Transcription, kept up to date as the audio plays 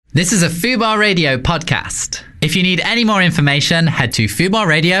This is a Fubar Radio podcast. If you need any more information, head to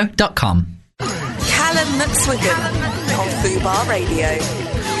fubarradio.com. Callum McSwiggan on Fubar Radio.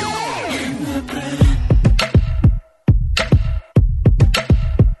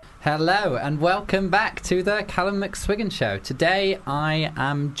 Hello and welcome back to the Callum McSwiggan Show. Today I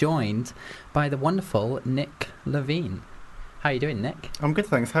am joined by the wonderful Nick Levine. How are you doing, Nick? I'm good,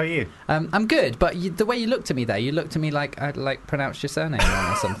 thanks. How are you? I'm good, but the way you looked at me there, you looked at me like I'd pronounced your surname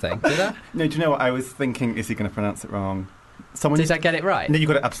wrong or something. Did I? No, do you know what? I was thinking, is he going to pronounce it wrong? Did I get it right? No, you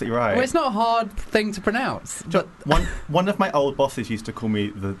got it absolutely right. Well, it's not a hard thing to pronounce. But One of my old bosses used to call me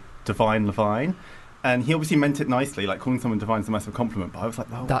the Divine Levine, and he obviously meant it nicely, like calling someone divine is a massive compliment, but I was like,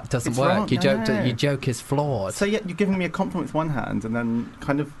 oh, that doesn't it's work. wrong. Your joke is flawed. So yeah, you're giving me a compliment with one hand and then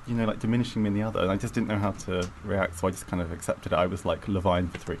kind of, like diminishing me in the other, and I just didn't know how to react, so I just kind of accepted it. I was like Levine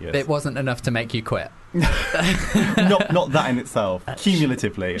for 3 years. It wasn't enough to make you quit. not that in itself,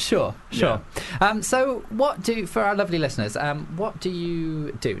 cumulatively. Sure. Yeah. So for our lovely listeners, what do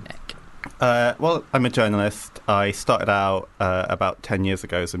you do, Nick? Well, I'm a journalist. I started out about 10 years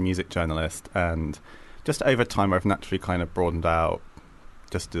ago as a music journalist, and just over time I've naturally kind of broadened out,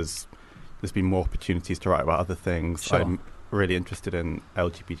 just as there's been more opportunities to write about other things. Sure. I'm really interested in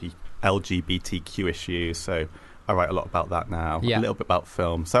LGBTQ issues, so I write a lot about that now. Yeah. A little bit about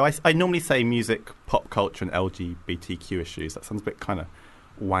film. So I normally say music, pop culture and LGBTQ issues. That sounds a bit kind of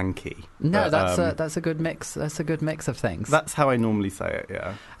wanky. No, but, that's a good mix. That's a good mix of things. That's how I normally say it.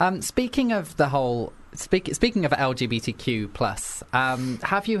 Yeah. Speaking of speaking of LGBTQ plus,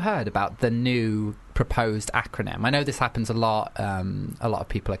 have you heard about the new proposed acronym? I know this happens a lot. A lot of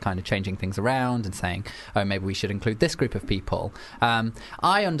people are kind of changing things around and saying, "Oh, maybe we should include this group of people."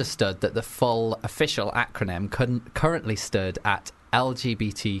 I understood that the full official acronym currently stood at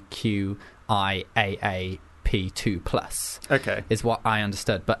LGBTQIAA. P2+. Okay. Is what I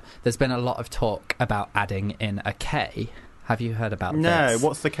understood, but there's been a lot of talk about adding in a K. Have you heard about this? No,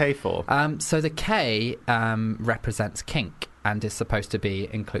 what's the K for? So the K represents kink and is supposed to be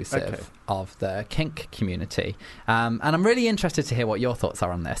inclusive of the kink community. And I'm really interested to hear what your thoughts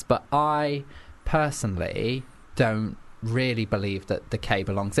are on this, but I personally don't really believe that the K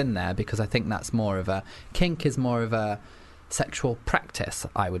belongs in there, because I think that's kink is more of a sexual practice,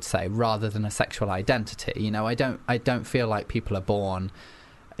 I would say, rather than a sexual identity. I don't feel like people are born,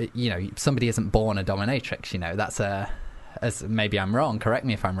 somebody isn't born a dominatrix. That's as maybe I'm wrong, correct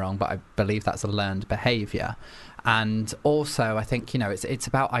me if I'm wrong, but I believe that's a learned behaviour. And also I think it's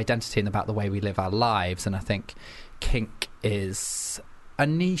about identity and about the way we live our lives, and I think kink is a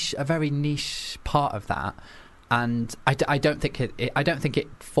very niche part of that. And I don't think it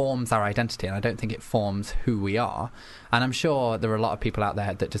forms our identity, and I don't think it forms who we are. And I'm sure there are a lot of people out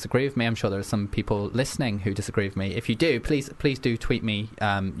there that disagree with me. I'm sure there are some people listening who disagree with me. If you do, please do tweet me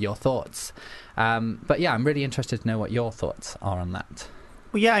your thoughts. But yeah, I'm really interested to know what your thoughts are on that.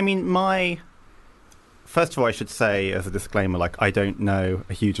 Well, yeah, I mean, first of all, I should say as a disclaimer, I don't know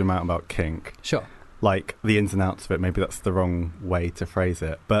a huge amount about kink. Sure. Like the ins and outs of it. Maybe that's the wrong way to phrase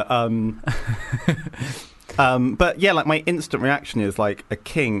it, but but yeah, my instant reaction is a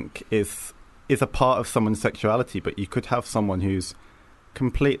kink is a part of someone's sexuality, but you could have someone who's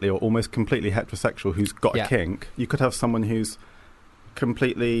completely or almost completely heterosexual who's got a kink. You could have someone who's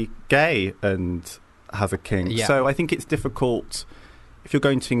completely gay and has a kink. Yeah. So I think it's difficult if you're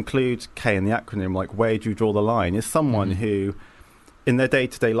going to include K in the acronym. Where do you draw the line? Is someone who, in their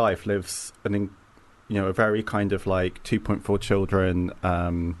day-to-day life, lives a very kind of 2.4 children,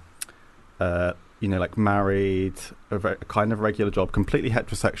 married, a kind of regular job, completely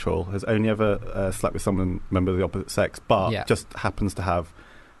heterosexual, has only ever slept with someone member of the opposite sex, but just happens to have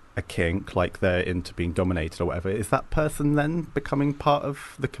a kink, they're into being dominated or whatever. Is that person then becoming part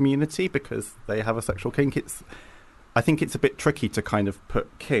of the community because they have a sexual kink? I think it's a bit tricky to kind of put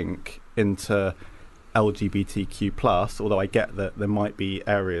kink into LGBTQ+, although I get that there might be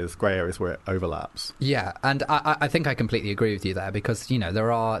grey areas where it overlaps. Yeah, and I think I completely agree with you there, because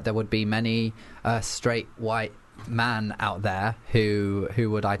there would be many straight white man out there who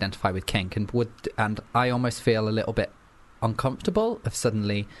would identify with kink and I almost feel a little bit uncomfortable of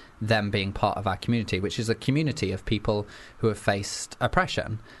suddenly them being part of our community, which is a community of people who have faced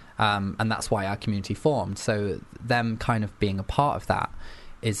oppression, and that's why our community formed. So them kind of being a part of that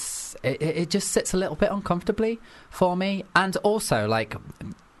it just sits a little bit uncomfortably for me. And also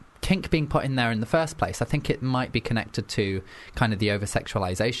kink being put in there in the first place, I think it might be connected to kind of the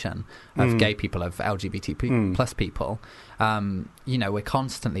over-sexualization of gay people, of LGBT plus people. We're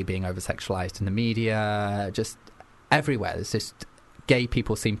constantly being over-sexualized in the media, just everywhere. There's just gay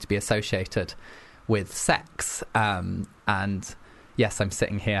people seem to be associated with sex, and yes, I'm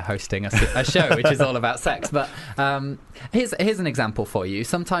sitting here hosting a show which is all about sex. But here's an example for you.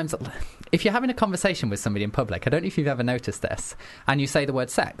 Sometimes, if you're having a conversation with somebody in public, I don't know if you've ever noticed this, and you say the word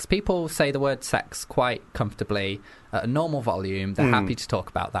sex, people say the word sex quite comfortably at a normal volume. They're happy to talk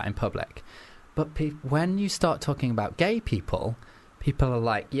about that in public. But when you start talking about gay people are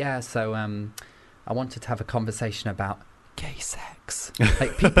like, yeah, so I wanted to have a conversation about gay sex.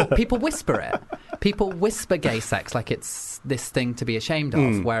 Like people whisper it. People whisper gay sex like it's this thing to be ashamed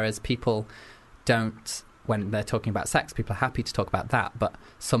of, whereas people don't. When they're talking about sex, people are happy to talk about that, but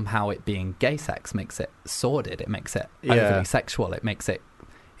somehow it being gay sex makes it sordid. It makes it overly sexual. It makes it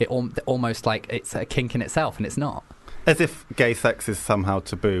almost like it's a kink in itself, and it's not. As if gay sex is somehow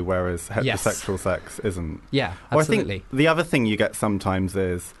taboo, whereas heterosexual sex isn't. Yeah, absolutely. Or I think the other thing you get sometimes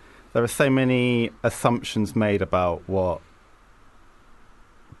is there are so many assumptions made about what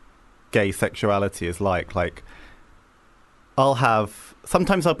gay sexuality is like. Like,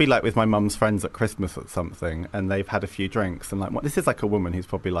 sometimes I'll be like with my mum's friends at Christmas or something, and they've had a few drinks, and like, this is like a woman who's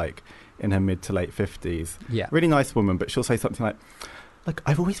probably like in her mid to late 50s. Yeah. Really nice woman, but she'll say something like, look,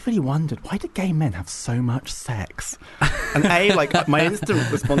 I've always really wondered, why do gay men have so much sex? And my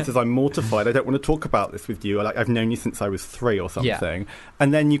instant response is, I'm mortified. I don't want to talk about this with you. Like, I've known you since I was 3 or something. Yeah.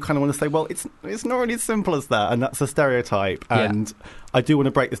 And then you kind of want to say, well, it's not really as simple as that, and that's a stereotype. And I do want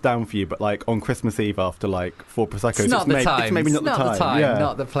to break this down for you, but like on Christmas Eve after like 4 Proseccos, it's not the time. It's maybe not the time. Yeah.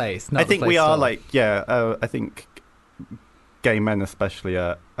 Not the place. I think we are I think gay men especially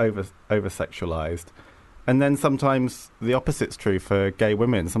are over-sexualized. And then sometimes the opposite's true for gay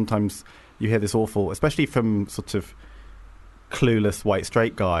women. Sometimes you hear this awful, especially from sort of clueless white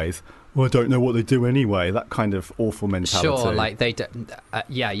straight guys, well, I don't know what they do anyway. That kind of awful mentality. Sure, like they don't.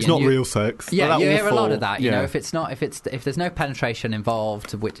 It's not real sex. Yeah, you hear a lot of that. You know, if there's no penetration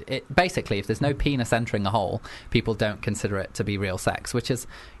involved, basically if there's no penis entering a hole, people don't consider it to be real sex. Which is,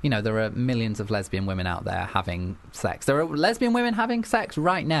 there are millions of lesbian women out there having sex. There are lesbian women having sex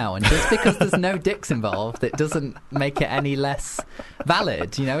right now, and just because there's no dicks involved, it doesn't make it any less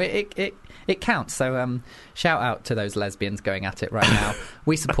valid. It counts. So shout out to those lesbians going at it right now.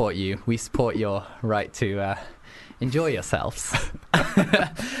 We support you. We support your right to enjoy yourselves.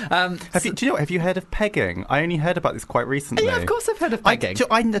 Have you heard of pegging? I only heard about this quite recently. Yeah, of course I've heard of pegging.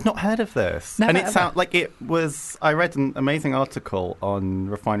 I had not heard of this. Never, and it sounds like it was... I read an amazing article on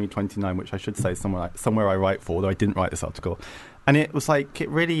Refinery 29, which I should say somewhere I write for, although I didn't write this article. And it was like, it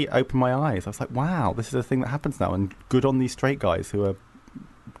really opened my eyes. I was like, wow, this is a thing that happens now. And good on these straight guys who are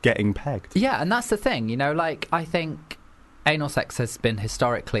getting pegged. Yeah, and that's the thing, I think anal sex has been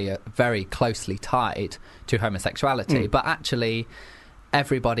historically very closely tied to homosexuality, but actually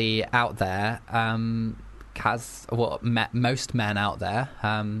everybody out there has, most men out there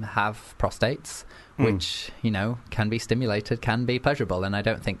have prostates, which, can be stimulated, can be pleasurable, and I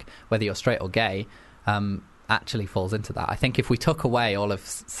don't think whether you're straight or gay actually falls into that. I think if we took away all of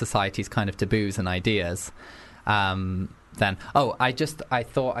society's kind of taboos and ideas, then I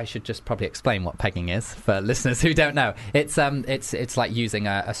thought I should just probably explain what pegging is for listeners who don't know. It's like using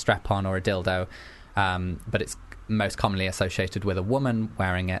a strap-on or a dildo, but it's most commonly associated with a woman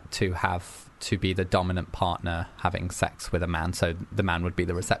wearing it to be the dominant partner having sex with a man. So the man would be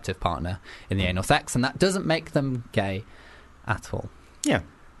the receptive partner in the anal sex, and that doesn't make them gay at all. Yeah.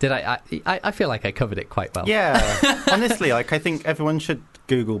 Did I feel like I covered it quite well. Yeah. Honestly, I think everyone should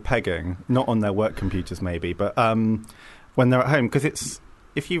Google pegging, not on their work computers maybe, but when they're at home, because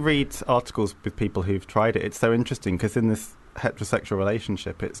if you read articles with people who've tried it, it's so interesting because in this heterosexual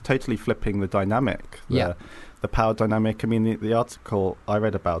relationship, it's totally flipping the dynamic, the power dynamic. I mean, the article I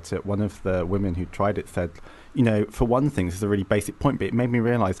read about it, one of the women who tried it said, for one thing, this is a really basic point, but it made me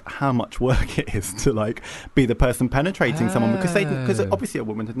realise how much work it is to like be the person penetrating someone because obviously a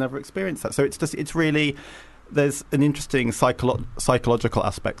woman had never experienced that. So it's really, there's an interesting psychological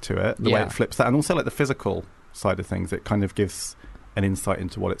aspect to it, the way it flips that, and also like the physical side of things. It kind of gives an insight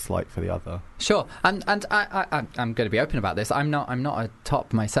into what it's like for the other. Sure, and I'm going to be open about this. I'm not a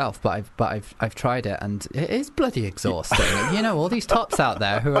top myself, but I've tried it, and it is bloody exhausting. All these tops out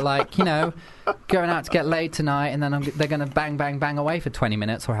there who are like, going out to get laid tonight, and then they're going to bang bang bang away for 20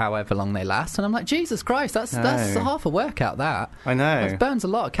 minutes or however long they last, and I'm like, Jesus Christ, that's half a workout. That I know, it burns a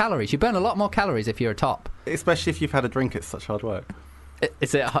lot of calories. You burn a lot more calories if you're a top, especially if you've had a drink. It's such hard work.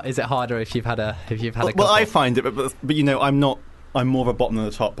 Is it harder if you've had a couple? Well, I find it, but I'm more of a bottom than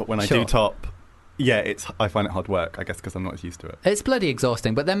the top, but when I do top, I find it hard work, I guess, because I'm not as used to it. It's bloody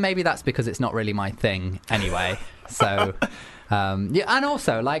exhausting, but then maybe that's because it's not really my thing anyway. So, and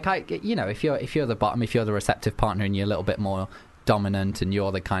also, like, if you're the bottom, if you're the receptive partner and you're a little bit more dominant and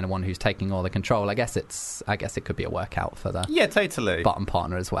you're the kind of one who's taking all the control, I guess it could be a workout for the totally bottom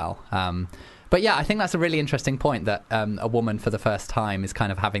partner as well. But yeah, I think that's a really interesting point, that a woman for the first time is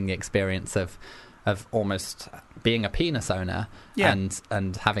kind of having the experience of almost being a penis owner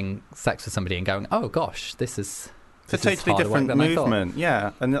and having sex with somebody and going, oh gosh, this is a totally different movement.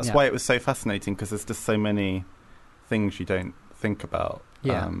 Yeah, and that's why it was so fascinating, because there's just so many things you don't think about.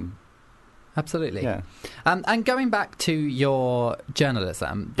 Yeah. Absolutely. Yeah. And going back to your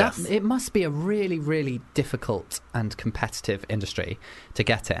journalism, it must be a really, really difficult and competitive industry to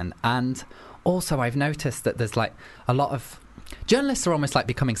get in. And also, I've noticed that there's like a lot of journalists are almost like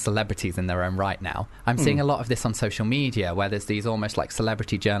becoming celebrities in their own right now. I'm seeing a lot of this on social media, where there's these almost like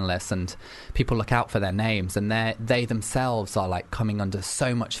celebrity journalists, and people look out for their names, and they themselves are like coming under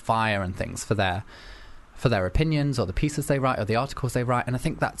so much fire and things for their opinions, or the pieces they write, or the articles they write. And I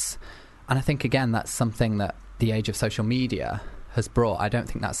think again, that's something that the age of social media has brought. I don't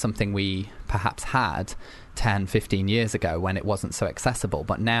think that's something we perhaps had 10, 15 years ago when it wasn't so accessible.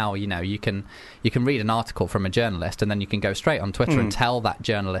 But now, you can read an article from a journalist, and then you can go straight on Twitter and tell that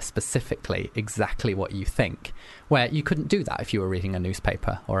journalist specifically exactly what you think, where you couldn't do that if you were reading a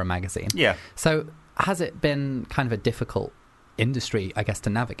newspaper or a magazine. Yeah. So has it been kind of a difficult industry, I guess, to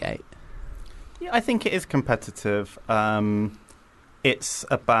navigate? Yeah, I think it is competitive. It's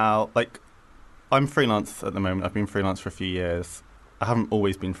about, like, I'm freelance at the moment. I've been freelance for a few years. I haven't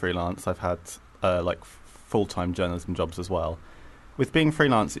always been freelance. I've had full-time journalism jobs as well. With being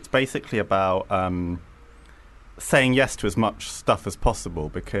freelance, it's basically about saying yes to as much stuff as possible,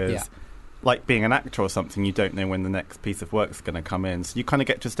 because like being an actor or something, you don't know when the next piece of work is going to come in. So you kind of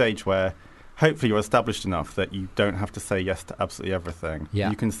get to a stage where hopefully you're established enough that you don't have to say yes to absolutely everything. Yeah.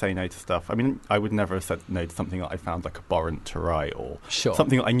 You can say no to stuff. I mean, I would never have said no to something that I found like abhorrent to write, or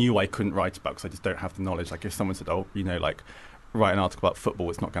something that I knew I couldn't write about because I just don't have the knowledge. Like if someone said, write an article about football,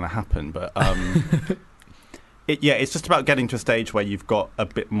 it's not going to happen. But it's just about getting to a stage where you've got a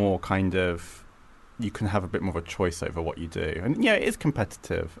bit more kind of, you can have a bit more of a choice over what you do. And yeah, it is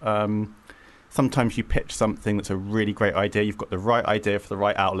competitive. Sometimes you pitch something that's a really great idea. You've got the right idea for the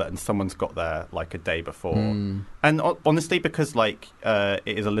right outlet, and someone's got there like a day before. And honestly, because it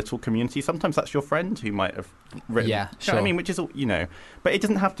is a little community, sometimes that's your friend who might have written. Yeah, sure. You know what I mean, which is but it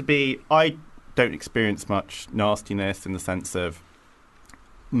doesn't have to be. I don't experience much nastiness in the sense of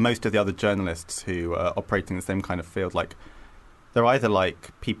most of the other journalists who are operating in the same kind of field. Like they're either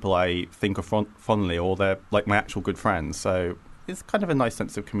like people I think of fondly, or they're like my actual good friends. So it's kind of a nice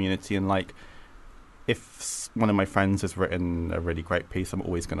sense of community, and like, if one of my friends has written a really great piece, I'm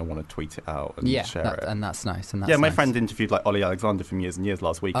always going to want to tweet it out and share it. And that's nice. My friend interviewed like Ollie Alexander from Years and Years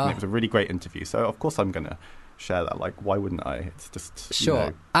last week, and it was a really great interview. So of course I'm going to share that. Like, why wouldn't I? It's just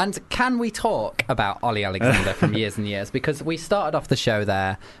sure. And can we talk about Ollie Alexander from Years and Years? Because we started off the show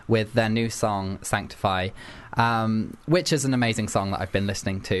there with their new song Sanctify, which is an amazing song that I've been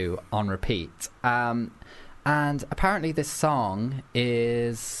listening to on repeat. And apparently this song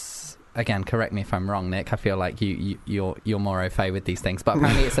is, again, correct me if I'm wrong, Nick, I feel like you're more au fait with these things, but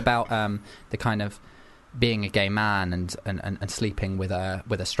apparently it's about the kind of being a gay man and sleeping with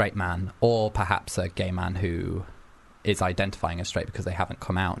a straight man, or perhaps a gay man who is identifying as straight because they haven't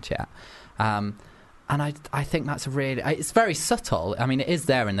come out yet. And I think that's it's very subtle. I mean, it is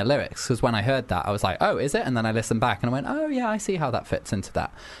there in the lyrics, because when I heard that, I was like, oh, is it? And then I listened back and I went, oh yeah, I see how that fits into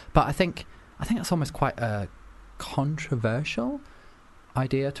that. But I think that's almost quite a controversial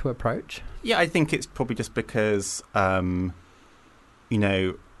idea to approach. Yeah, I think it's probably just because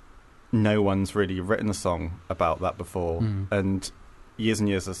no one's really written a song about that before, and Years and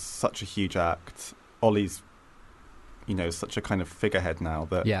Years is such a huge act. Ollie's such a kind of figurehead now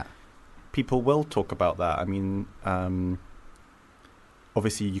that people will talk about that. I mean,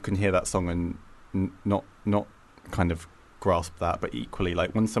 obviously you can hear that song and not kind of grasp that, but equally,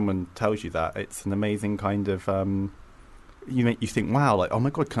 like, when someone tells you that, it's an amazing kind of you think, wow, like, oh my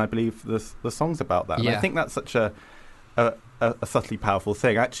god, can I believe the song's about that? And I think that's such a subtly powerful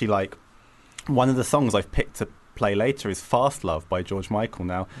thing. Actually, like, one of the songs I've picked to play later is Fast Love by George Michael.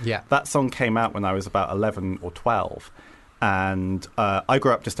 Now, that song came out when I was about 11 or 12, and I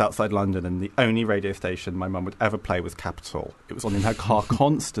grew up just outside London, and the only radio station my mum would ever play was Capital. It was on in her car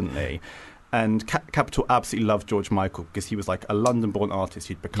constantly. And Capital absolutely loved George Michael because he was like a London-born artist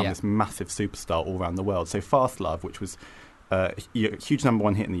who'd become this massive superstar all around the world. So Fast Love, which was a huge number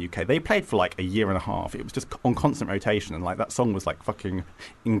one hit in the UK, they played for like a year and a half. It was just on constant rotation, and like that song was like fucking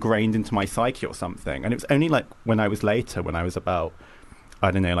ingrained into my psyche or something. And it was only like when I was about,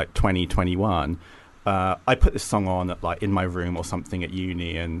 I don't know, like 20, 21, I put this song on at, in my room or something at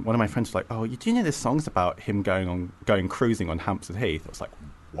uni, and one of my friends was like, "Oh, do you know this song's about him going cruising on Hampstead Heath?" I was like,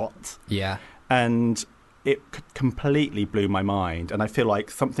 "What?" Yeah. And it completely blew my mind. And I feel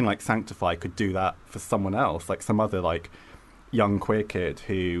like something like Sanctify could do that for someone else, like some other young queer kid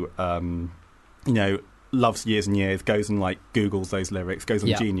who, loves Years and Years, goes and Googles those lyrics, goes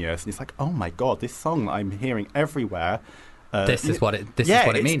on Genius, and it's like, oh my God, this song that I'm hearing everywhere. This is what it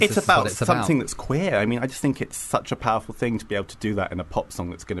means. It's about something that's queer. I mean, I just think it's such a powerful thing to be able to do that in a pop song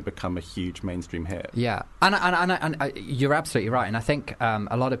that's going to become a huge mainstream hit. Yeah, and you're absolutely right. And I think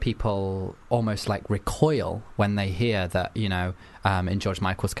a lot of people almost recoil when they hear that, in George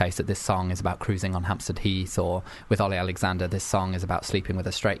Michael's case, that this song is about cruising on Hampstead Heath, or with Ollie Alexander, this song is about sleeping with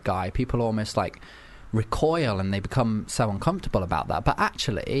a straight guy. People almost recoil and they become so uncomfortable about that, but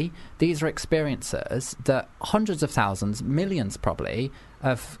actually these are experiences that hundreds of thousands, millions probably,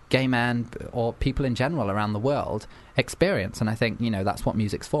 of gay men or people in general around the world experience. And I think that's what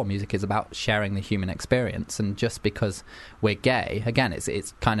music's for. Music is about sharing the human experience, and just because we're gay, again,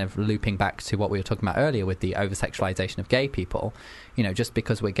 it's kind of looping back to what we were talking about earlier with the over-sexualization of gay people. Just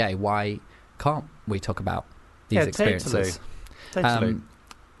because we're gay, why can't we talk about these experiences? Totally.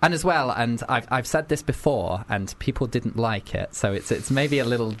 And as well, and I've said this before, and people didn't like it, so it's maybe a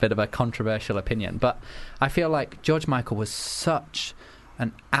little bit of a controversial opinion, but I feel like George Michael was such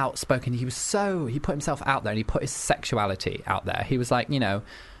an outspoken. He put himself out there, and he put his sexuality out there. He was like,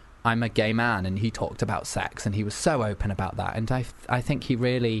 I'm a gay man, and he talked about sex, and he was so open about that. And I think it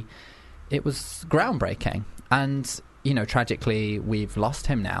was groundbreaking. And tragically, we've lost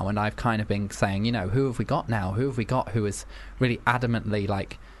him now, and I've kind of been saying, who have we got now? Who have we got who is really adamantly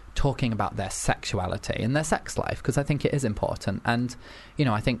talking about their sexuality and their sex life? Because I think it is important. And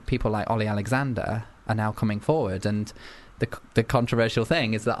I think people like Ollie Alexander are now coming forward, and the controversial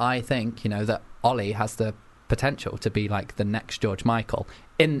thing is that I think that Ollie has the potential to be the next George Michael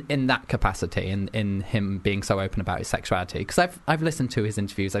in that capacity, in him being so open about his sexuality. Because I've listened to his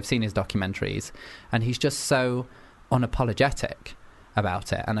interviews, I've seen his documentaries, and he's just so unapologetic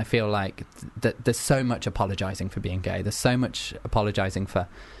about it. And I feel like there's so much apologizing for being gay, there's so much apologizing for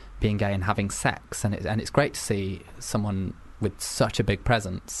being gay and having sex, and it's great to see someone with such a big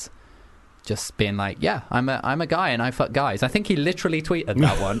presence just being I'm a guy and I fuck guys. I think he literally tweeted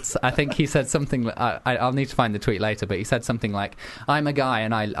that once. I think he said something, I'll need to find the tweet later, but he said something like, I'm a guy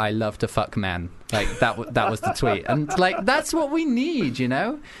and I love to fuck men. That was the tweet. And that's what we need,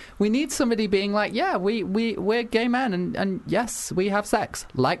 we need somebody being we're gay men, and yes, we have sex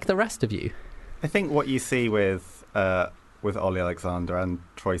like the rest of you. I think what you see with Ollie Alexander and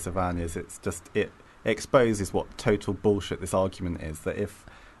Troye Sivan is it exposes what total bullshit this argument is, that if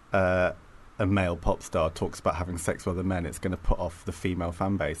a male pop star talks about having sex with other men, it's going to put off the female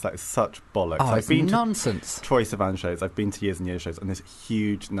fan base. That is such bollocks. Oh, it's nonsense. Troye Sivan shows, I've been to Years and Years shows, and there's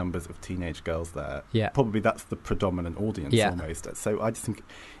huge numbers of teenage girls there. Yeah. Probably that's the predominant audience almost. So I just think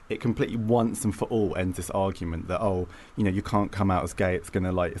it completely once and for all ends this argument that, you can't come out as gay, it's going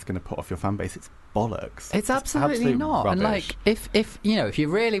to put off your fan base. It's bollocks. It's absolutely not. Rubbish. And if you're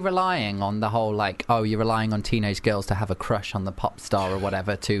really relying on the whole you're relying on teenage girls to have a crush on the pop star or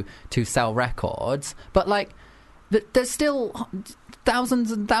whatever to sell records, but there's still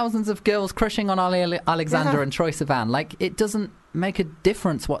thousands and thousands of girls crushing on Ollie Alexander and Troye Sivan. It doesn't make a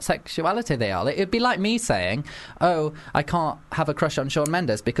difference what sexuality they are. It'd be like me saying, I can't have a crush on Shawn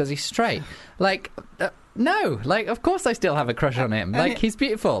Mendes because he's straight. No, of course I still have a crush on him. He's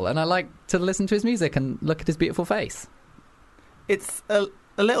beautiful, and I like to listen to his music and look at his beautiful face. It's a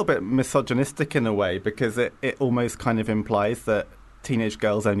little bit misogynistic in a way, because it almost kind of implies that teenage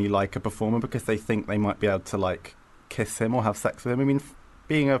girls only like a performer because they think they might be able to kiss him or have sex with him. I mean,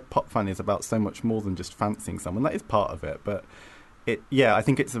 being a pop fan is about so much more than just fancying someone. That is part of it, but I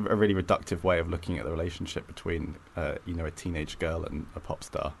think it's a really reductive way of looking at the relationship between a teenage girl and a pop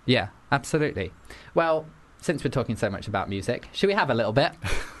star. Yeah, absolutely. Well, since we're talking so much about music, should we have a little bit?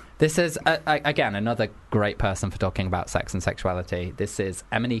 This is again another great person for talking about sex and sexuality. This is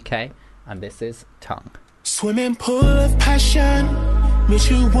MNEK, and this is Tongue. Swimming pool of passion,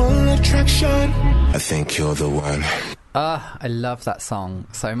 mutual attraction. I think you're the one. I love that song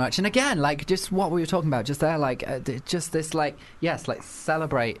so much. And again, just what we were talking about just there, just this,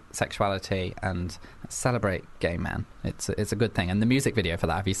 celebrate sexuality and celebrate gay men. It's a good thing. And the music video for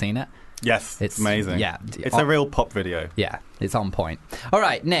that, have you seen it? Yes, it's amazing. Yeah. It's a real pop video. Yeah, it's on point. All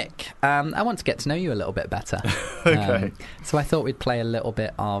right, Nick, I want to get to know you a little bit better. Okay. So I thought we'd play a little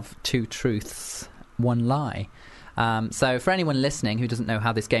bit of Two Truths, One Lie. So for anyone listening who doesn't know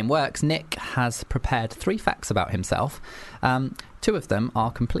how this game works, Nick has prepared 3 facts about himself. 2 of them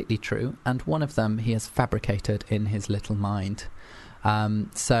are completely true, and 1 of them he has fabricated in his little mind.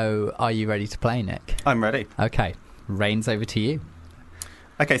 So are you ready to play, Nick? I'm ready. Okay, reins over to you.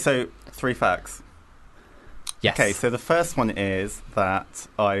 Okay, so 3 facts. Yes. Okay, so the first one is that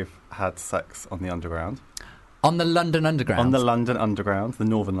I've had sex on the Underground. On the London Underground? On the London Underground, the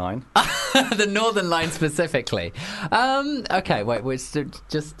Northern Line. The Northern Line specifically. Okay, wait,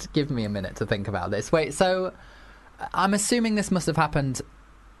 just give me a minute to think about this. Wait, so I'm assuming this must have happened...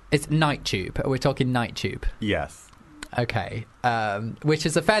 It's Night Tube. We're talking Night Tube. Yes. Okay, which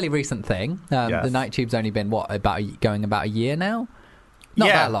is a fairly recent thing. Yes. The Night Tube's only been, going about a year now? Not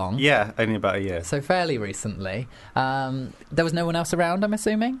that long. Yeah, only about a year. So fairly recently. There was no one else around, I'm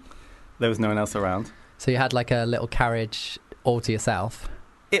assuming? There was no one else around. So you had like a little carriage all to yourself?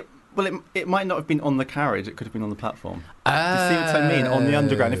 It might not have been on the carriage, it could have been on the platform. Oh. You see what I mean? On the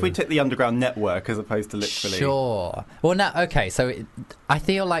Underground. If we took the Underground network as opposed to literally... Sure. Well, now, okay, so I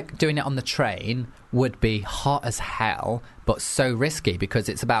feel like doing it on the train would be hot as hell, but so risky because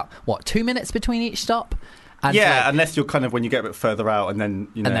it's about, 2 minutes between each stop? And unless you're kind of when you get a bit further out and then,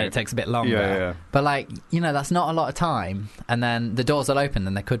 and then it takes a bit longer. Yeah. But, that's not a lot of time. And then the doors will open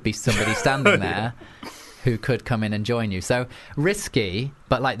and there could be somebody standing there who could come in and join you. So risky,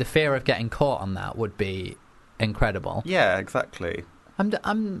 but, the fear of getting caught on that would be incredible. Yeah, exactly.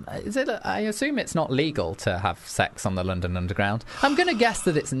 I assume it's not legal to have sex on the London Underground. I'm going to guess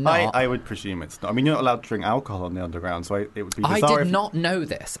that it's not. I would presume it's not. I mean, you're not allowed to drink alcohol on the Underground, so it would be bizarre. I did not know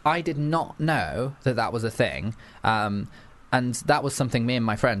this. I did not know that was a thing. And that was something me and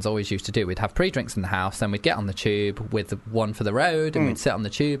my friends always used to do. We'd have pre-drinks in the house, then we'd get on the tube with one for the road, and we'd sit on the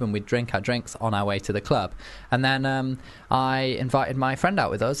tube and we'd drink our drinks on our way to the club. And then I invited my friend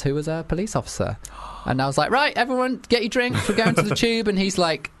out with us, who was a police officer. And I was like, right, everyone, get your drinks. We're going to the tube. And he's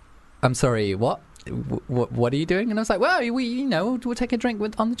like, I'm sorry, what? What are you doing? And I was like, well, we'll take a drink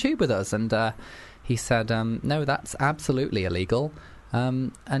on the tube with us. And he said, no, that's absolutely illegal.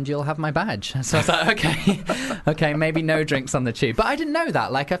 And you'll have my badge. So I was like, okay, maybe no drinks on the tube. But I didn't know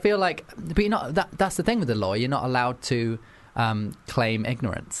that. I feel like, but you're not. That's the thing with the law. You're not allowed to claim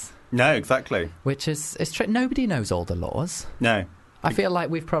ignorance. No, exactly. Which is true. Nobody knows all the laws. No. I feel like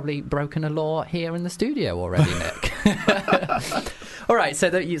we've probably broken a law here in the studio already, Nick. All right.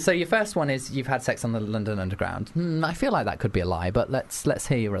 So your first one is you've had sex on the London Underground. I feel like that could be a lie, but let's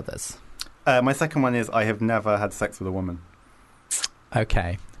hear your others. My second one is I have never had sex with a woman.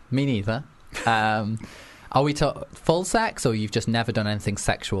 Okay, me neither. Are we full sex, or you've just never done anything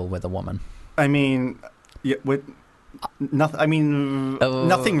sexual with a woman? I mean,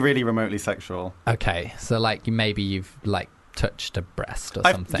 nothing really remotely sexual. Okay, so maybe you've touched a breast or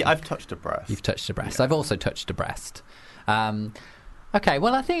something. Yeah, I've touched a breast. You've touched a breast. Yeah. I've also touched a breast. Okay,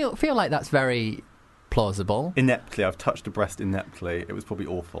 well, I feel like that's very plausible. Ineptly, I've touched a breast ineptly. It was probably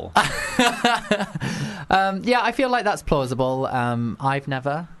awful. Yeah, I feel like that's plausible. I've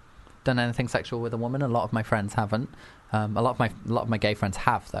never done anything sexual with a woman. A lot of my friends haven't. A lot of my gay friends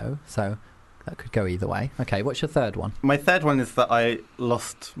have, though. So that could go either way. Okay, what's your third one? My third one is that I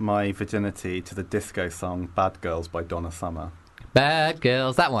lost my virginity to the disco song "Bad Girls" by Donna Summer. Bad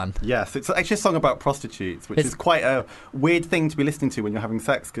Girls, that one. Yes, it's actually a song about prostitutes, which is quite a weird thing to be listening to when you're having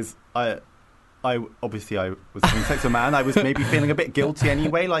sex, because I was having sex with a man. I was maybe feeling a bit guilty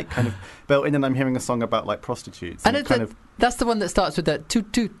anyway, kind of built in, and I'm hearing a song about prostitutes. And that's the one that starts with the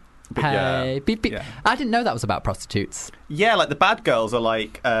toot toot. Hey, beep beep. Yeah. I didn't know that was about prostitutes. Yeah, the bad girls are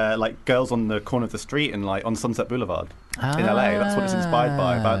like girls on the corner of the street and on Sunset Boulevard in LA. That's what it's inspired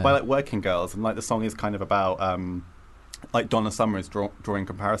by working girls, and the song is kind of about Donna Summer is drawing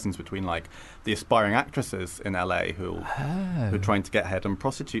comparisons between the aspiring actresses in LA who are trying to get ahead, and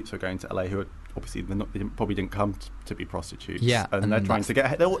prostitutes who are going to LA who are obviously they probably didn't come to be prostitutes. Yeah, and they're trying to get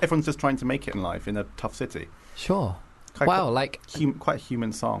ahead. Everyone's just trying to make it in life in a tough city. Sure. Wow, quite a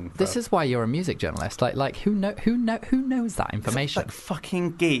human song. This is why you're a music journalist. Who knows that information?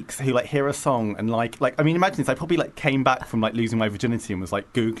 Fucking geeks who hear a song and I mean, imagine this. I probably came back from losing my virginity and was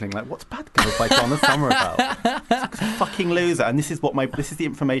googling what's Bad Girls by Donna Summer about? Fucking loser. And this is the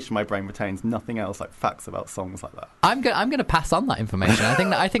information my brain retains. Nothing else, facts about songs like that. I'm gonna pass on that information.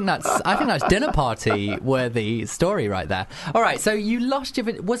 I think that's dinner party worthy story right there. All right, so you lost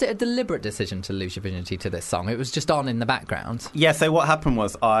your. Was it a deliberate decision to lose your virginity to this song? It was just on in the background. Yeah, so what happened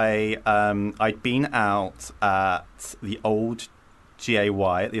was I'd been out at the old GAY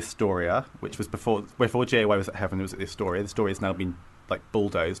at the Astoria, which was before GAY was at Heaven. It was at the Astoria. The Astoria has now been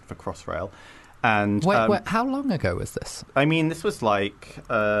bulldozed for Crossrail. And wait, how long ago was this? I mean, this was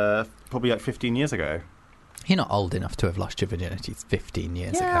probably 15 years ago. You're not old enough to have lost your virginity 15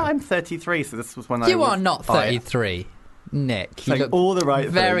 years ago. Yeah, I'm 33, so this was when You are not 33. Nick, you look all the right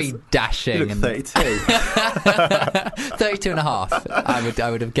very things. dashing. You look 32. 32 and a half, I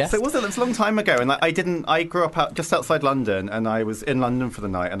would have guessed. So it was a long time ago, and I grew up just outside London, and I was in London for the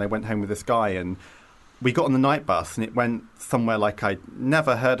night, and I went home with this guy, and we got on the night bus, and it went somewhere like I'd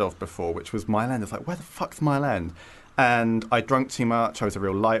never heard of before, which was Mile End. It's like, where the fuck's Mile End? And I drank too much, I was a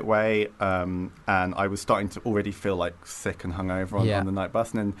real lightweight, and I was starting to already feel like sick and hungover on the night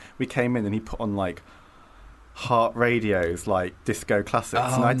bus, and then we came in, and he put on like Heart Radio's like disco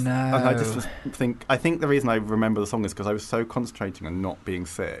classics, and I just I think the reason I remember the song is because I was so concentrating on not being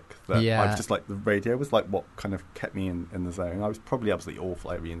sick that I was just like, the radio was like what kind of kept me in the zone. I was probably absolutely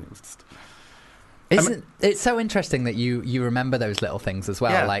awful. I mean, it was just. It's so interesting that you remember those little things as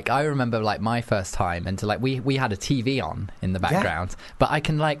well. Yeah. Like I remember like my first time into like we had a TV on in the background, but I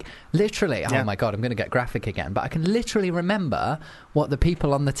can like literally oh my god, I'm going to get graphic again, but I can literally remember what the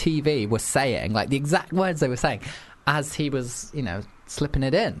people on the TV were saying, like the exact words they were saying as he was, slipping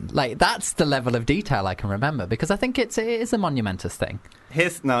it in. Like that's the level of detail I can remember, because I think it is a monumentous thing.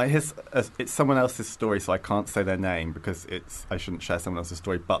 It's someone else's story, so I can't say their name because I shouldn't share someone else's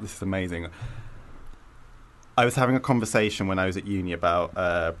story, but this is amazing. I was having a conversation when I was at uni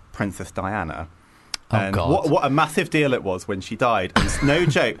about Princess Diana. And what a massive deal it was when she died. And no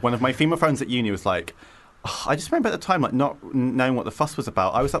joke, one of my female friends at uni was like, I just remember at the time, like, not knowing what the fuss was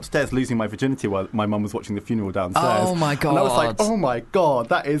about. I was upstairs losing my virginity while my mum was watching the funeral downstairs. Oh, my God. And I was like, oh, my God,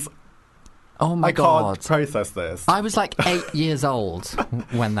 that is... Oh, my God. I can't process this. I was like 8 years old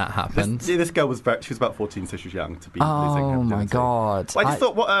when that happened. This girl she was about 14, so she was young to be losing her virginity. Oh, my God. But I just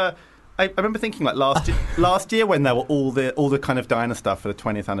thought, I remember thinking like last year when there were all the kind of Diana stuff for the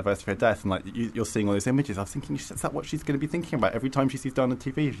 20th anniversary of her death, and like you're seeing all those images. I was thinking, is that what she's going to be thinking about every time she sees Diana on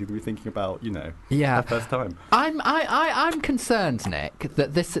TV? She's going to be thinking about her first time. I'm concerned, Nick,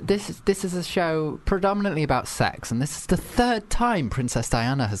 that this is a show predominantly about sex, and this is the third time Princess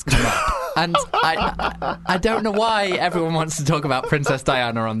Diana has come up. And I don't know why everyone wants to talk about Princess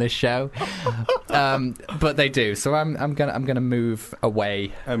Diana on this show, but they do. So I'm gonna move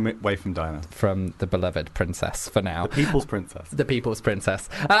away from Diana, from the beloved princess for now. The people's princess. The people's princess.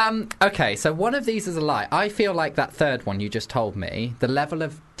 Okay, so one of these is a lie. I feel like that third one you just told me, the level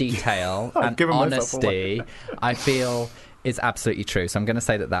of detail and honesty, I feel is absolutely true. So I'm going to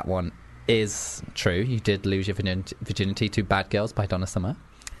say that one is true. You did lose your virginity to Bad Girls by Donna Summer.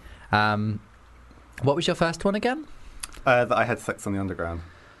 What was your first one again? That I had sex on the underground.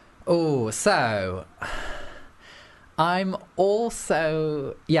 Oh, so I'm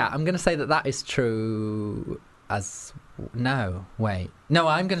also... Yeah, I'm going to say that is true as... No, wait. No,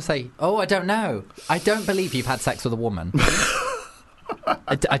 I'm going to say... Oh, I don't know. I don't believe you've had sex with a woman.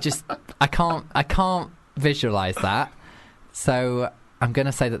 I can't visualise that. So I'm going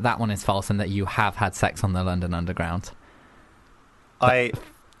to say that one is false and that you have had sex on the London Underground.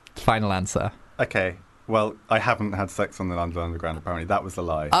 Final answer. Okay. Well, I haven't had sex on the London Underground, apparently. That was a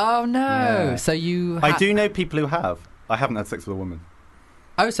lie. Oh, no. Yeah. So you... I do know people who have. I haven't had sex with a woman.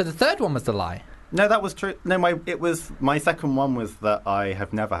 Oh, so the third one was the lie? No, that was true. No, my second one was that I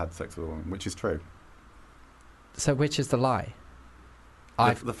have never had sex with a woman, which is true. So which is the lie?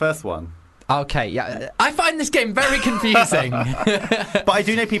 The first one. Okay, yeah. I find this game very confusing. But I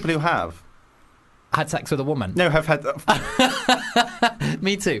do know people who have. Had sex with a woman? No, have had...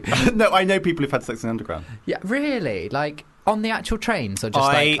 Me too. No, I know people who've had sex in the underground. Yeah, really? Like, on the actual trains or just,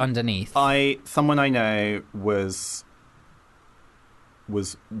 like, underneath? Someone I know was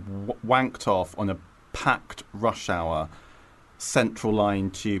wanked off on a packed rush hour Central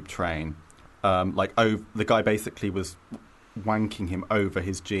Line tube train. The guy basically was wanking him over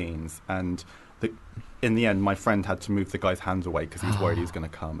his jeans, and in the end, my friend had to move the guy's hands away because he was worried he was going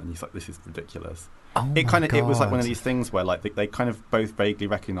to come, and he's like, "This is ridiculous." It was like one of these things where like they kind of both vaguely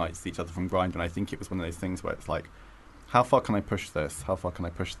recognised each other from Grindr, and I think it was one of those things where it's like, how far can I push this? How far can I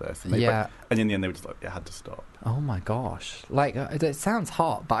push this? And and in the end, they were just like, it had to stop. Oh my gosh! Like it sounds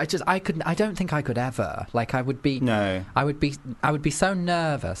hot, but I don't think I could ever. Like I would be. No. I would be so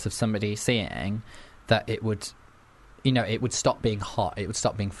nervous of somebody seeing that it would, it would stop being hot. It would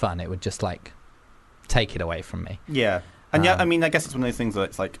stop being fun. It would just like take it away from me. Yeah, and I mean, I guess it's one of those things that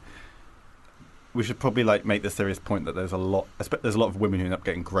it's like, we should probably like make the serious point that there's a lot of women who end up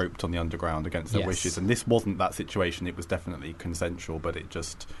getting groped on the underground against their wishes, and this wasn't that situation. It was definitely consensual, but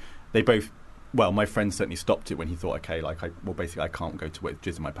my friend certainly stopped it when he thought, okay, basically I can't go to work with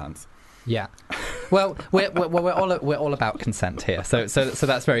jizz in my pants. Yeah. Well, we're all about consent here, so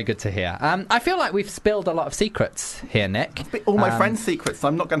that's very good to hear. I feel like we've spilled a lot of secrets here, Nick. All my friends' secrets, so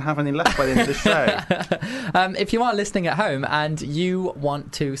I'm not going to have any left by the end of the show. If you are listening at home and you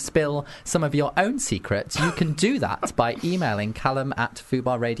want to spill some of your own secrets, you can do that by emailing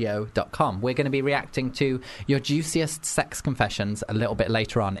callum@fubarradio.com. We're going to be reacting to your juiciest sex confessions a little bit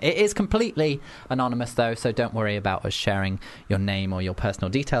later on. It is completely anonymous, though, so don't worry about us sharing your name or your personal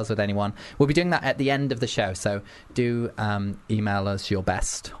details with anyone. We'll be doing that at the end of the show, so do email us your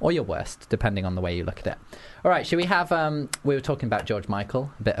best or your worst, depending on the way you look at it. All right, should we have... we were talking about George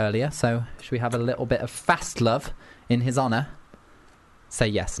Michael a bit earlier, so should we have a little bit of fast love in his honour? Say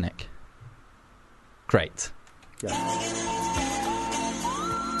yes, Nick. Great. Yeah.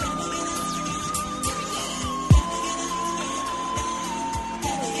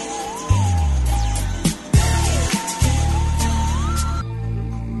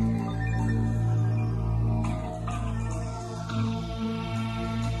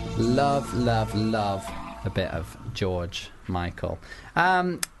 Love a bit of George Michael.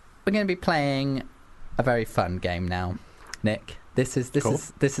 We're going to be playing a very fun game now, Nick. This is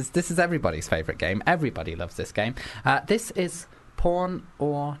everybody's favourite game. Everybody loves this game. This is porn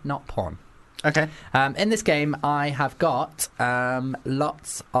or not porn. Okay. In this game, I have got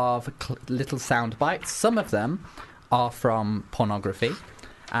lots of little sound bites. Some of them are from pornography,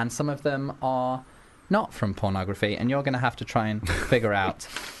 and some of them are not from pornography, and you're going to have to try and figure out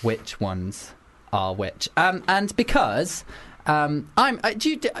which ones are which. And because do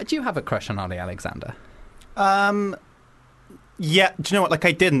you have a crush on Ollie Alexander? Yeah. Do you know what? Like,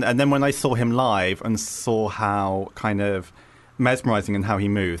 I didn't, and then when I saw him live and saw how kind of mesmerising and how he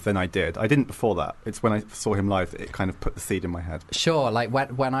moved, then I did. I didn't before that. It's when I saw him live that it kind of put the seed in my head. Sure, like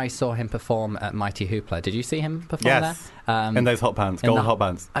when I saw him perform at Mighty Hoopla. Did you see him perform there? Yes, in those hot pants, gold hot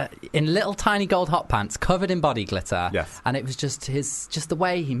pants. In little tiny gold hot pants, covered in body glitter. Yes. And it was just the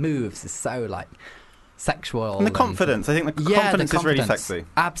way he moves is so, like, sexual. And the confidence. I think the confidence is really sexy.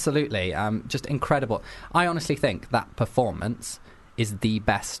 Absolutely. Just incredible. I honestly think that performance is the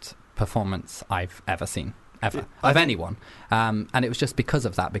best performance I've ever seen. Ever of anyone, and it was just because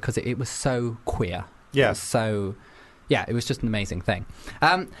of that, because it was so queer. Yeah. It was just an amazing thing.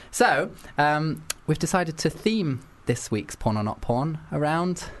 So we've decided to theme this week's Porn or Not Porn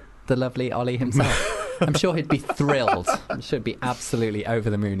around the lovely Ollie himself. I'm sure he'd be thrilled. I'm sure he'd be absolutely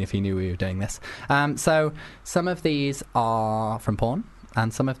over the moon if he knew we were doing this. So some of these are from porn,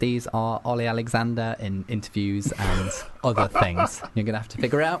 and some of these are Ollie Alexander in interviews and other things. You're going to have to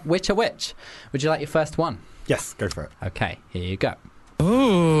figure out which are which. Would you like your first one? Yes, go for it. Okay, here you go.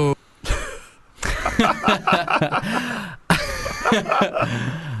 Ooh.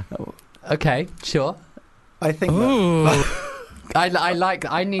 Okay, sure. I think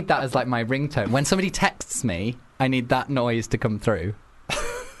I need that as like my ringtone. When somebody texts me, I need that noise to come through.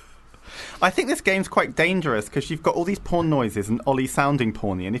 I think this game's quite dangerous because you've got all these porn noises and Ollie sounding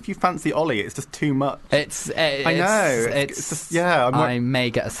porny, and if you fancy Ollie, it's just too much. I know. It's just, yeah. I may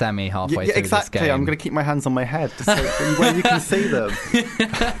get a semi halfway through exactly. this game. I'm going to keep my hands on my head just so where you can see them.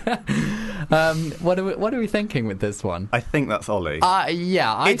 What are we thinking with this one? I think that's Ollie.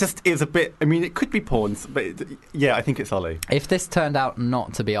 It just is a bit. I mean, it could be porn, but I think it's Ollie. If this turned out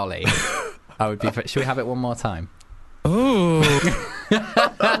not to be Ollie, I would be. Should we have it one more time? Ooh.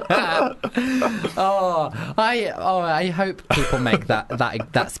 I hope people make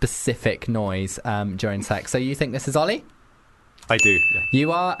that specific noise during sex. So you think this is Ollie? I do. Yeah.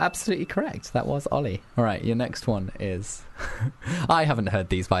 You are absolutely correct. That was Ollie. All right, your next one is. I haven't heard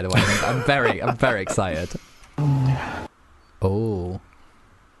these, by the way. I'm very excited. Oh.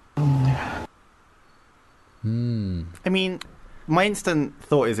 I mean, my instant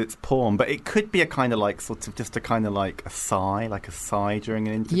thought is it's porn, but it could be a kind of like sort of just a kind of like a sigh during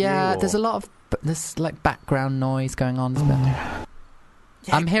an interview. Yeah, there's a lot of like background noise going on. Yeah.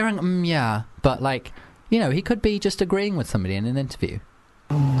 I'm hearing but like, you know, he could be just agreeing with somebody in an interview.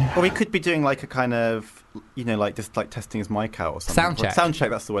 Or he could be doing like a kind of, you know, like just like testing his mic out or something. Sound check. Sound check,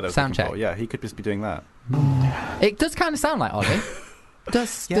 that's the word I was looking check. for. Yeah, he could just be doing that. It does kind of sound like Ollie.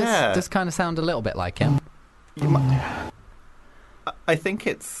 does kind of sound a little bit like him. I think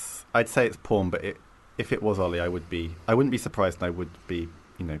I'd say it's porn, but if it was Ollie, I wouldn't be surprised, and I would be,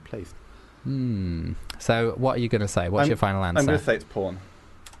 you know, pleased. So what are you going to say? What's your final answer? I'm going to say it's porn.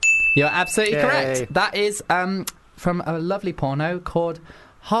 You're absolutely correct. That is from a lovely porno called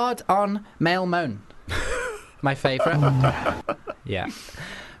Hard On Male Moan. My favourite. Yeah.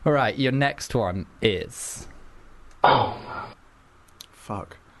 All right, your next one is...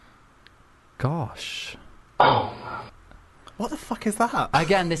 Fuck. Gosh. What the fuck is that?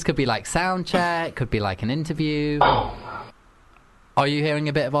 Again, this could be like sound check, could be like an interview. Are you hearing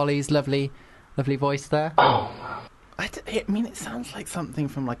a bit of Ollie's lovely voice there? I mean, it sounds like something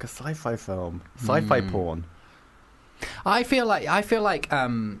from like a sci-fi film, sci-fi porn. I feel like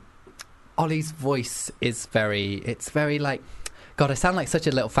Ollie's voice is very like, God, I sound like such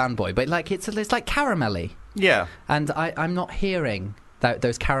a little fanboy, but like it's like caramelly. Yeah, and I'm not hearing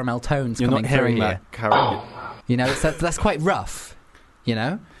those caramel tones. You're coming not hearing through that here. You know, that's quite rough. You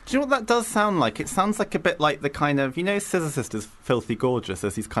know. Do you know what that does sound like? It sounds like a bit like the kind of, you know, Scissor Sisters' Filthy Gorgeous.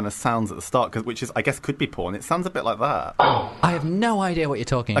 There's these kind of sounds at the start, which is, I guess, could be porn. It sounds a bit like that. I have no idea what you're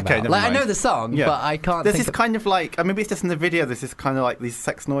talking about. Never mind. I know the song, but I can't. There's this kind of like, maybe it's just in the video. There's this kind of like these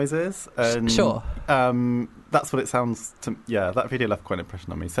sex noises. And, sure. That's what it sounds to. Yeah, that video left quite an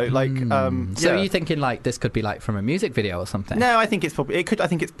impression on me. So like, So are you thinking like this could be like from a music video or something? No, I think it's probably. It could. I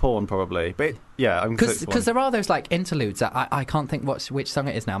think it's porn probably. But because there are those like interludes that I can't think which song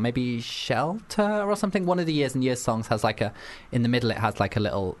it is now. Maybe Shelter or something. One of the Years and Years songs has like in the middle it has like a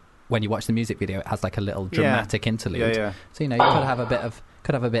little, when you watch the music video it has like a little dramatic interlude. Yeah. So you know you could have a bit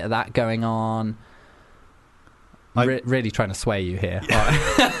of that going on. Really trying to sway you here.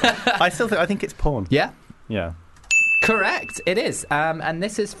 I think it's porn. Yeah. Yeah. Correct, it is. And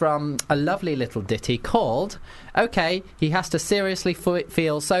this is from a lovely little ditty called "Okay, he has to seriously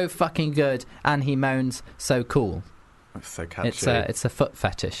feel so fucking good, and he moans so cool." That's so catchy. It's a foot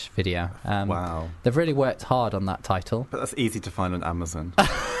fetish video. Wow. They've really worked hard on that title. But that's easy to find on Amazon.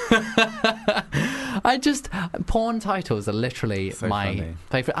 Porn titles are literally so my funny.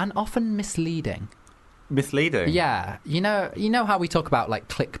 favourite, and often misleading. Misleading? Yeah. You know how we talk about like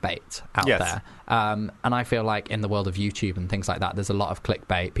clickbait out there? And I feel like in the world of YouTube and things like that, there's a lot of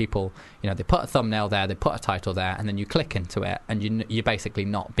clickbait. People, they put a thumbnail there, they put a title there, and then you click into it, and you're basically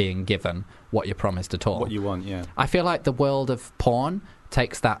not being given what you're promised at all. What you want, yeah. I feel like the world of porn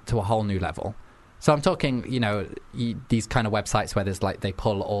takes that to a whole new level. So I'm talking, these kind of websites where there's like they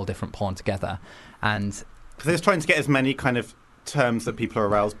pull all different porn together, and because they're just trying to get as many kind of terms that people are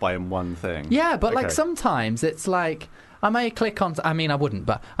aroused by in one thing. Yeah, but like sometimes it's like I may click on. I mean, I wouldn't,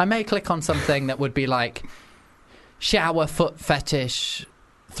 but I may click on something that would be like shower foot fetish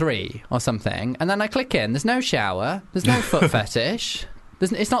 3 or something, and then I click in. There's no shower. There's no foot fetish.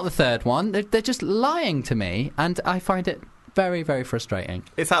 It's not the third one. They're just lying to me, and I find it very, very frustrating.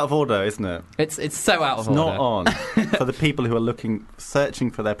 It's out of order, isn't it? It's so out of order. It's not on for the people who are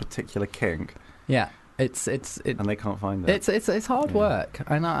searching for their particular kink. Yeah. And they can't find it. It's hard work,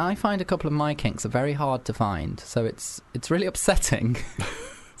 and I find a couple of my kinks are very hard to find. So it's really upsetting.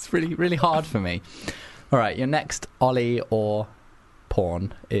 It's really, really hard for me. All right, your next Ollie or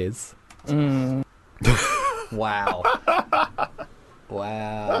porn is. Wow.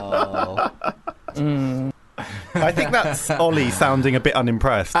 I think that's Ollie sounding a bit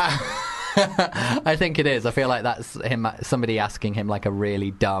unimpressed. I think it is. I feel like that's him. Somebody asking him like a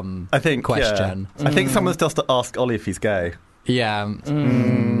really dumb question. Yeah. I think someone's just to ask Ollie if he's gay. Yeah.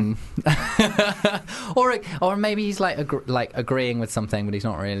 Or maybe he's like agreeing with something, but he's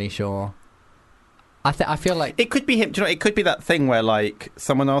not really sure. I feel like it could be him. Do you know? It could be that thing where like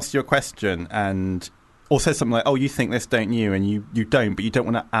someone asks you a question or says something like, "Oh, you think this, don't you?" And you don't, but you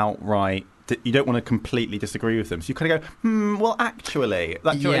don't want to outright. You don't want to completely disagree with them. So you kind of go, well, actually.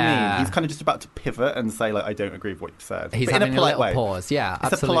 Do you know what I mean? He's kind of just about to pivot and say, like, I don't agree with what you've said. He's but having in a polite way. Pause. Yeah,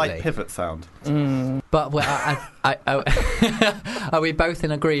 it's absolutely. It's a polite pivot sound. But are we both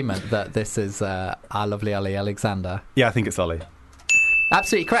in agreement that this is our lovely Ollie Alexander? Yeah, I think it's Ollie.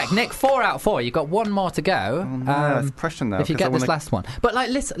 Absolutely correct. Nick, 4 out of 4. You've got one more to go. Oh, no, it's pressure now. If you get this last one. But like,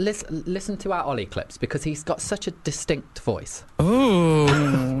 listen to our Ollie clips, because he's got such a distinct voice.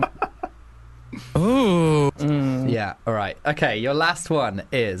 Ooh. Ooh. Yeah, all right. Okay, your last one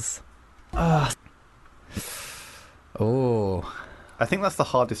is... Oh. I think that's the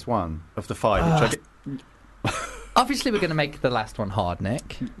hardest one of the 5. Obviously, we're going to make the last one hard,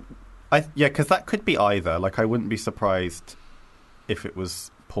 Nick. Because that could be either. Like, I wouldn't be surprised if it was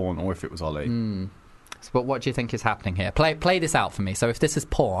porn or if it was Ollie. So, but what do you think is happening here? Play this out for me. So if this is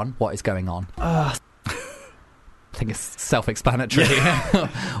porn, what is going on? I think it's self-explanatory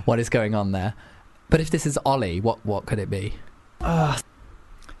what is going on there. But if this is Ollie, what could it be?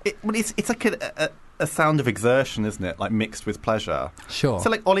 It's like a sound of exertion, isn't it? Like mixed with pleasure. Sure. So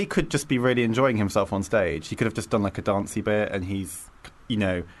like Ollie could just be really enjoying himself on stage. He could have just done like a dancey bit, and he's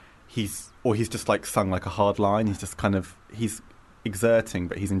just like sung like a hard line. He's exerting,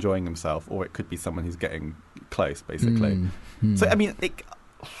 but he's enjoying himself. Or it could be someone who's getting close, basically. So I mean,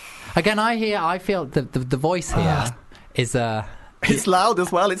 again, I feel the voice here is It's loud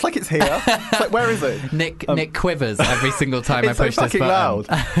as well. It's like it's here. It's like, where is it? Nick quivers every single time I push so this button. loud.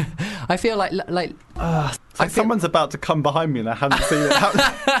 I feel like someone's about to come behind me and I haven't seen it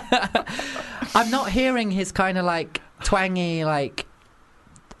happen. I'm not hearing his kind of like twangy, like,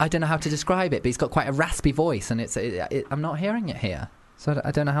 I don't know how to describe it, but he's got quite a raspy voice, and I'm not hearing it here. So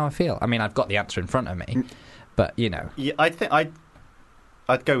I don't know how I feel. I mean, I've got the answer in front of me, but you know. Yeah, I think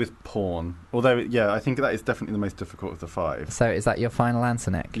I'd go with porn. Although, yeah, I think that is definitely the most difficult of the 5. So is that your final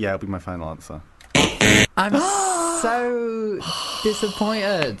answer, Nick? Yeah, it'll be my final answer. I'm so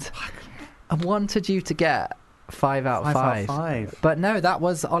disappointed. I wanted you to get 5 out of 5. 5 out of 5. But no, that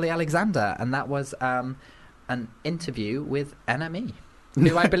was Ollie Alexander, and that was an interview with NME,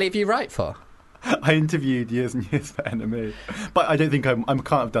 who I believe you write for. I interviewed years and years for NME, but I don't think I can't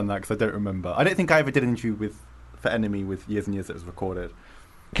have done that because I don't remember. I don't think I ever did an interview for NME with years and years that was recorded.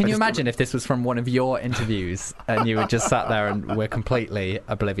 Can you imagine if this was from one of your interviews and you were just sat there and were completely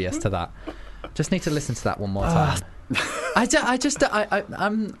oblivious to that? Just need to listen to that one more time.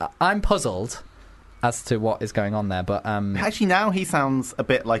 I'm puzzled as to what is going on there, but actually now he sounds a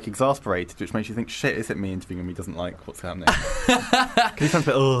bit like exasperated, which makes you think, shit, is it me interviewing him? He doesn't like what's happening. He sounds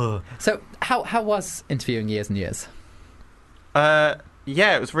a bit ugh. So how was interviewing Years and Years? Yeah,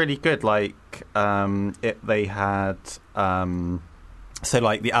 it was really good. Like they had so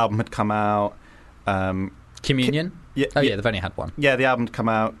like the album had come out. Communion. Yeah, they've only had one. Yeah, the album had come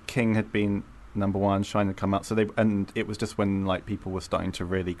out. King had been number 1. Shine had come out. So and it was just when like people were starting to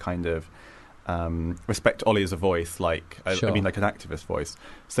really kind of respect Ollie as a voice, like sure. I mean, like an activist voice.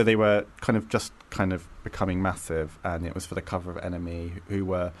 So they were kind of becoming massive, and it was for the cover of NME, who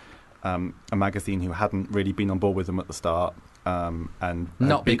were a magazine who hadn't really been on board with them at the start, and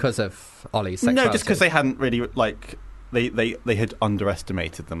not because of Ollie's sexuality. No, just because they hadn't really like they had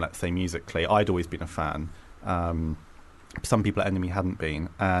underestimated them. Let's say musically, I'd always been a fan. Some people at NME hadn't been,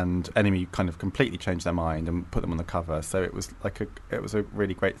 and NME kind of completely changed their mind and put them on the cover. So it was a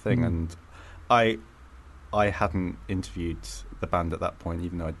really great thing, and I hadn't interviewed the band at that point,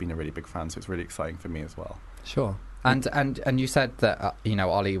 even though I'd been a really big fan. So it's really exciting for me as well. Sure. And you said that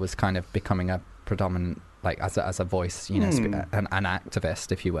Ollie was kind of becoming a predominant, like as a voice, an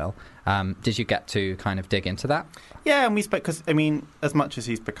activist, if you will. Did you get to kind of dig into that? Yeah, and we spoke because I mean, as much as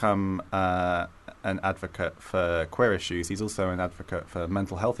he's become an advocate for queer issues, he's also an advocate for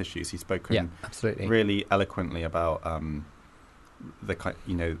mental health issues. He's spoken really eloquently about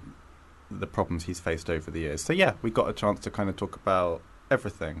the problems he's faced over the years. So yeah, we got a chance to kind of talk about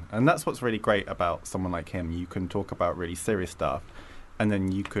everything, and that's what's really great about someone like him. You can talk about really serious stuff, and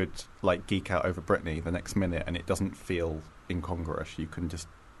then you could like geek out over Britney the next minute, and it doesn't feel incongruous. You can just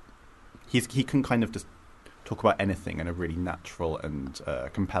he can kind of just talk about anything in a really natural and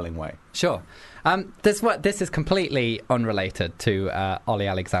compelling way. Sure. This is completely unrelated to Ollie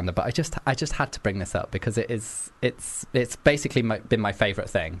Alexander, but I just had to bring this up because it's basically been my favourite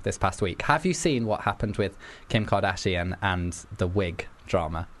thing this past week. Have you seen what happened with Kim Kardashian and the wig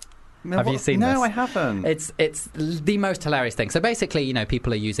drama? Have you seen this? No, I haven't. It's the most hilarious thing. So basically,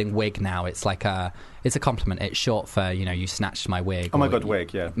 people are using wig now. It's like it's a compliment. It's short for you snatched my wig. Oh my god,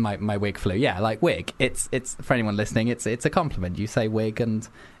 wig! Yeah, my wig flew. Yeah, like wig. It's for anyone listening. It's a compliment. You say wig, and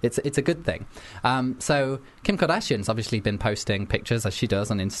it's a good thing. So Kim Kardashian's obviously been posting pictures as she does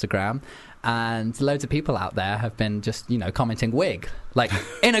on Instagram, and loads of people out there have been just commenting wig, like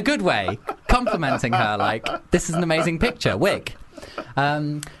in a good way, complimenting her. Like, this is an amazing picture, wig.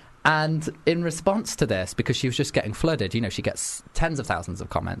 And in response to this, because she was just getting flooded, she gets tens of thousands of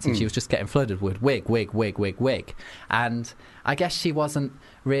comments, and she was just getting flooded with wig, wig, wig, wig, wig. And I guess she wasn't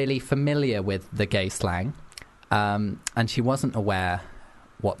really familiar with the gay slang, and she wasn't aware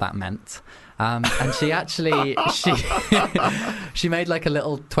what that meant. And she actually, she made like a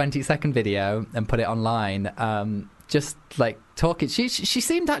little 20-second video and put it online, just like talking. She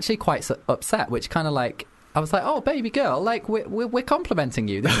seemed actually quite upset, which kind of like, I was like, oh, baby girl, like, we're complimenting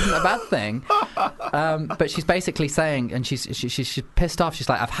you. This isn't a bad thing. But she's basically saying, and she's pissed off. She's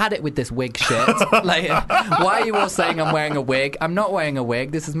like, I've had it with this wig shit. Like, why are you all saying I'm wearing a wig? I'm not wearing a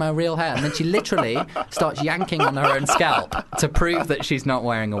wig. This is my real hair. And then she literally starts yanking on her own scalp to prove that she's not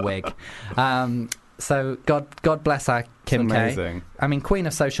wearing a wig. So God bless her, Kim K. I mean, queen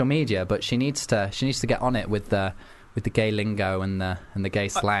of social media, but she needs to get on it with the gay lingo and the gay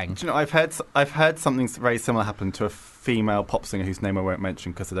slang. I've heard something very similar happen to a female pop singer whose name I won't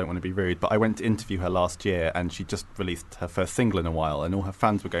mention because I don't want to be rude, but I went to interview her last year, and she just released her first single in a while, and all her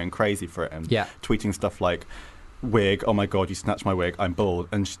fans were going crazy for it and tweeting stuff like, wig, oh my god, you snatched my wig, I'm bald.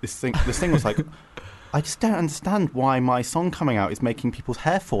 And this thing was like, I just don't understand why my song coming out is making people's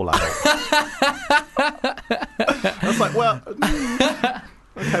hair fall out. I was like, well,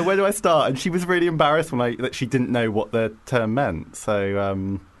 okay, where do I start? And she was really embarrassed that she didn't know what the term meant.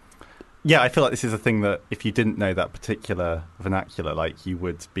 So, yeah, I feel like this is a thing that if you didn't know that particular vernacular, like, you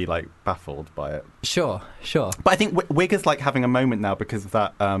would be, like, baffled by it. Sure. But I think Wig is, like, having a moment now because of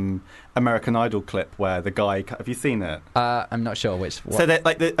that American Idol clip where the guy... Have you seen it? I'm not sure which... So,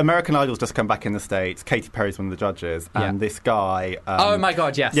 like, the American Idol's just come back in the States. Katy Perry's one of the judges. And this guy... oh, my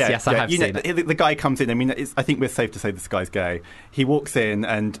God, yes. Yes, I have seen it. The guy comes in. I mean, I think we're safe to say this guy's gay. He walks in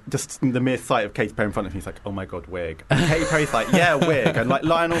and just the mere sight of Katy Perry in front of him, he's like, oh, my God, Wig. And Katy Perry's like, yeah, Wig. And, like,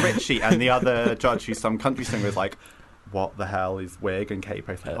 Lionel Richie and the other judge who's some country singer is like, what the hell is Wig? And Katy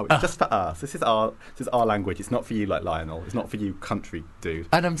Perry's like, oh, it's just for us. This is our language. It's not for you, like Lionel. It's not for you, country dude.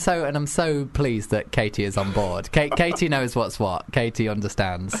 And I'm so pleased that Katy is on board. Katy knows what's what. Katy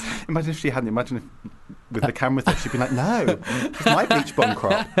understands. Imagine if she hadn't. Imagine if with the cameras there, she'd be like, no, it's my bleach blonde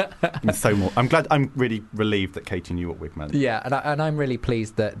crop. I'm really relieved that Katy knew what Wig meant. Yeah, and I'm really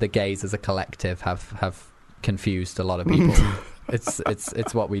pleased that the gays as a collective have confused a lot of people.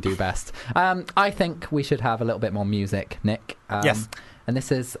 It's what we do best. I think we should have a little bit more music, Nick. Yes. And this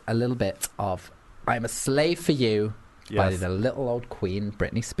is a little bit of I'm a Slave for You by the little old queen,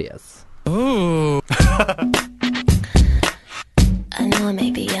 Britney Spears. Ooh. I know I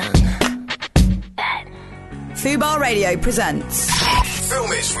may be young. Fubar Radio presents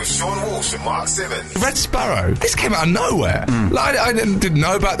Film It with Sean Walsh and Mark Simmons. Red Sparrow. This came out of nowhere. Like, I didn't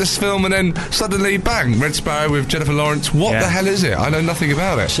know about this film, and then suddenly, bang, Red Sparrow with Jennifer Lawrence. What the hell is it? I know nothing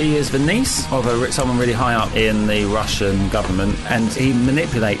about it. She is the niece of someone really high up in the Russian government, and he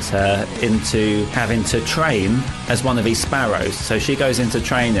manipulates her into having to train as one of these sparrows. So she goes into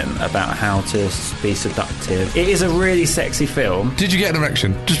training about how to be seductive. It is a really sexy film. Did you get an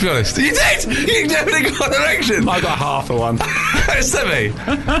erection? Just be honest. You did! You definitely got an erection! I got half of one. Semi?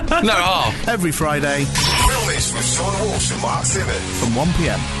 No, half. Every Friday. Film It with Sean Walsh and Mark Simmons. From 1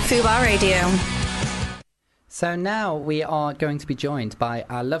 p.m. Fubar Radio. So now we are going to be joined by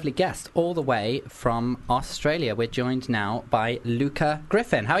our lovely guest all the way from Australia. We're joined now by Luca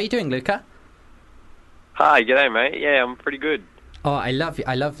Griffin. How are you doing, Luca? Hi, g'day, mate. Yeah, I'm pretty good. Oh, I love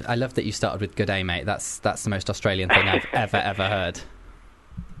that you started with "G'day, mate." That's the most Australian thing I've ever heard.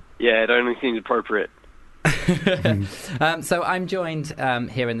 Yeah, it only seems appropriate. So I'm joined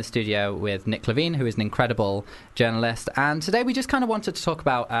here in the studio with Nick Levine, who is an incredible journalist, and today we just kind of wanted to talk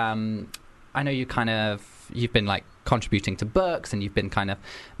about I know you've been like contributing to books, and you've been kind of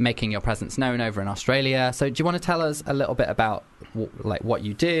making your presence known over in Australia. So do you want to tell us a little bit about what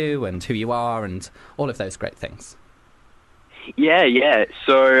you do and who you are and all of those great things? Yeah.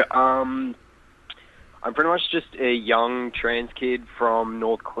 So I'm pretty much just a young trans kid from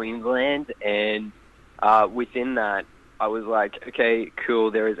North Queensland, and within that, I was like, okay,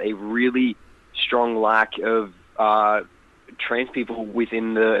 cool, there is a really strong lack of trans people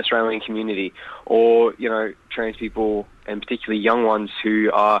within the Australian community, or, trans people, and particularly young ones who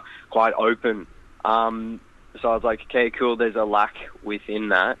are quite open. So I was like, okay, cool, there's a lack within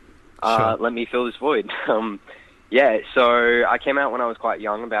that. Sure. Let me fill this void. So I came out when I was quite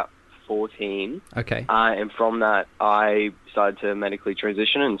young, about 14. Okay. And from that, I started to medically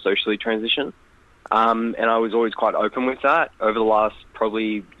transition and socially transition. And I was always quite open with that. Over the last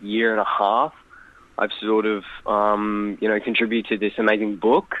probably year and a half, I've sort of, contributed to this amazing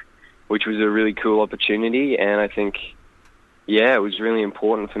book, which was a really cool opportunity. And I think, it was really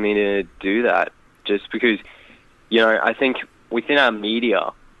important for me to do that, just because, I think within our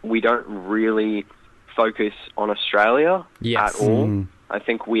media, we don't really focus on Australia at all. I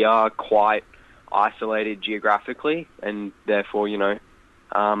think we are quite isolated geographically, and therefore,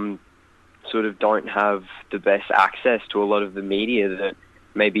 sort of don't have the best access to a lot of the media that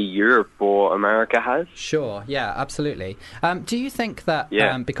maybe Europe or America has. Sure, yeah, absolutely. Do you think that,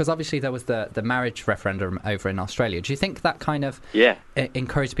 because obviously there was the marriage referendum over in Australia, do you think that kind of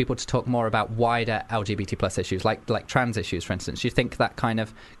encouraged people to talk more about wider LGBT plus issues, like trans issues, for instance? Do you think that kind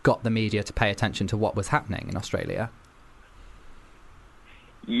of got the media to pay attention to what was happening in Australia?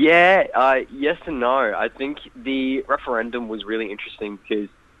 Yeah, yes and no. I think the referendum was really interesting because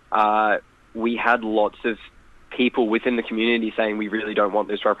we had lots of people within the community saying we really don't want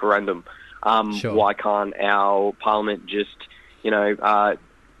this referendum. Sure. Why can't our parliament just,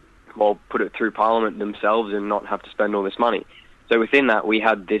 put it through parliament themselves and not have to spend all this money? So within that, we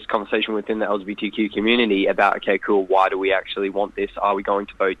had this conversation within the LGBTQ community about, okay, cool, why do we actually want this? Are we going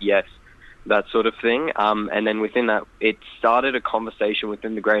to vote yes? That sort of thing. And then within that, it started a conversation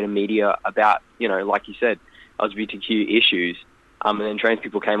within the greater media about, like you said, LGBTQ issues. And then trans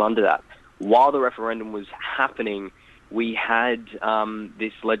people came under that. While the referendum was happening, we had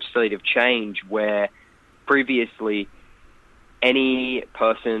this legislative change where previously, any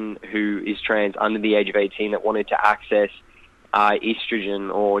person who is trans under the age of 18 that wanted to access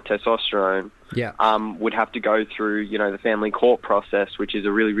estrogen or testosterone would have to go through, the family court process, which is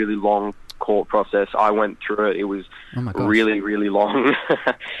a really, really long court process. I went through it. It was really, really long.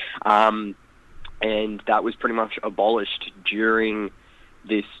 And that was pretty much abolished during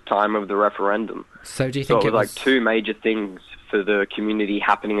this time of the referendum. So do you think it was like two major things for the community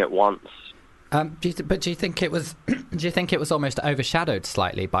happening at once? Do you think it was? Do you think it was almost overshadowed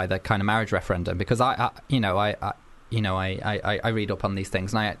slightly by the kind of marriage referendum? Because I read up on these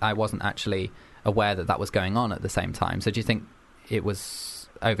things, and I wasn't actually aware that was going on at the same time. So do you think it was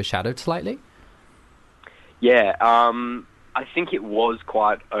overshadowed slightly? Yeah, I think it was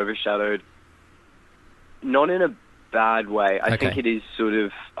quite overshadowed. Not in a bad way. I think it is sort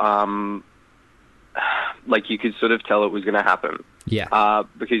of like you could sort of tell it was going to happen. Yeah.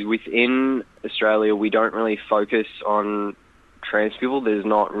 Because within Australia, we don't really focus on trans people. There's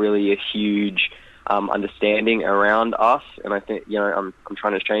not really a huge understanding around us, and I think I'm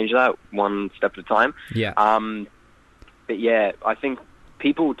trying to change that one step at a time. Yeah. But yeah, I think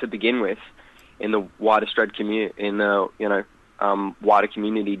people to begin with in the wider wider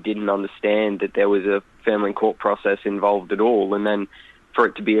community didn't understand that there was a family court process involved at all, and then for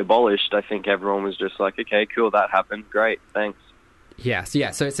it to be abolished, I think everyone was just like, okay, cool, that happened, great, thanks. Yes,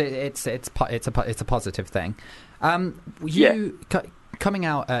 yeah. So it's a positive thing. Coming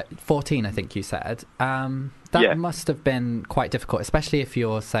out at 14, I think you said, that must have been quite difficult, especially if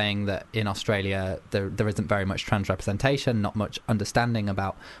you're saying that in Australia there isn't very much trans representation, not much understanding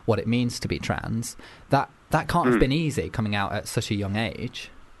about what it means to be trans. That can't have been easy coming out at such a young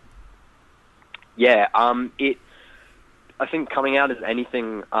age. Yeah, I think coming out as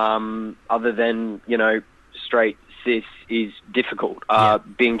anything other than straight cis is difficult.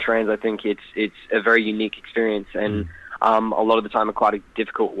 Being trans, I think it's a very unique experience, and a lot of the time quite a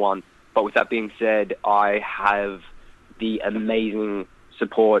difficult one. But with that being said, I have the amazing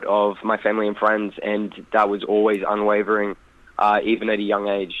support of my family and friends, and that was always unwavering, even at a young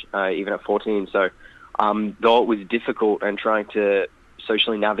age, even at 14. So though it was difficult and trying to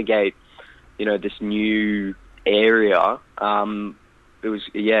socially navigate, this new area, it was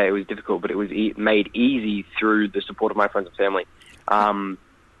difficult, but it was made easy through the support of my friends and family.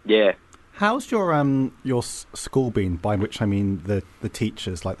 How's your school been? By which I mean the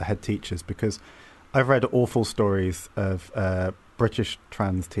teachers, like the head teachers, because I've read awful stories of British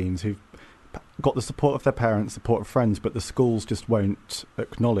trans teens who've got the support of their parents, support of friends, but the schools just won't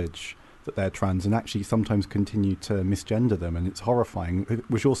acknowledge that they're trans and actually sometimes continue to misgender them, and it's horrifying.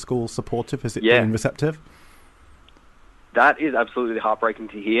 Was your school supportive? Has it been receptive? That is absolutely heartbreaking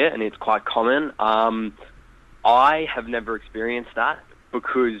to hear, and it's quite common. I have never experienced that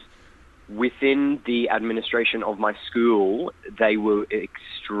because within the administration of my school, they were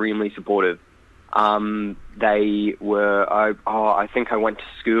extremely supportive. They were, I think I went to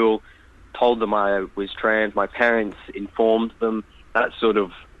school, told them I was trans, my parents informed them, that sort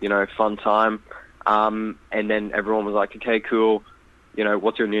of, fun time. And then everyone was like, okay, cool,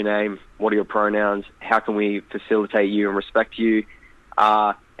 what's your new name? What are your pronouns? How can we facilitate you and respect you?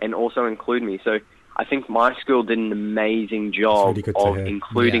 And also include me. So I think my school did an amazing job of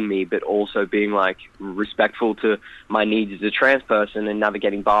including me, but also being respectful to my needs as a trans person and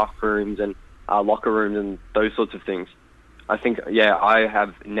navigating bathrooms and locker rooms and those sorts of things. I think, I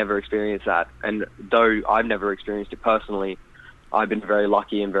have never experienced that. And though I've never experienced it personally, I've been very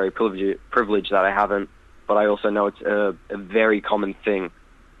lucky and very privileged that I haven't. But I also know it's a very common thing.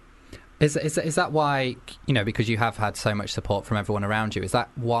 Is that why, because you have had so much support from everyone around you, is that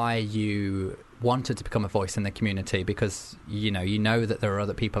why you wanted to become a voice in the community? Because, you know that there are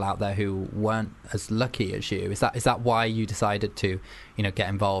other people out there who weren't as lucky as you. Is that why you decided to, get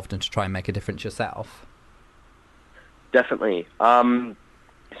involved and to try and make a difference yourself? Definitely. So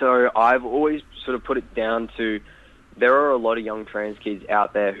I've always sort of put it down to there are a lot of young trans kids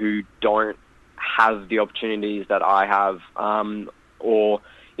out there who don't have the opportunities that I have,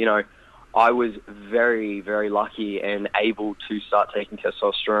 I was very, very lucky and able to start taking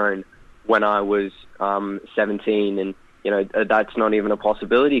testosterone when I was 17, and that's not even a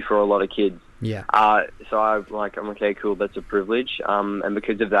possibility for a lot of kids. Yeah. So I'm okay, cool, that's a privilege. And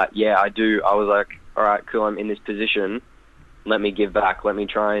because of that, I do. I was like, all right, cool, I'm in this position. Let me give back. Let me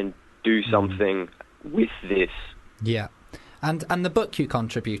try and do something with this. Yeah. And the book you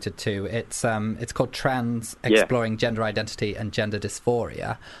contributed to, it's called Trans: Exploring Gender Identity and Gender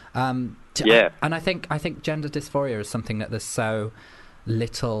Dysphoria. And I think gender dysphoria is something that there's so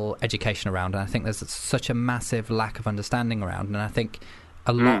little education around, and I think there's such a massive lack of understanding around. And I think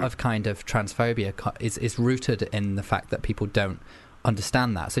a lot of kind of transphobia is rooted in the fact that people don't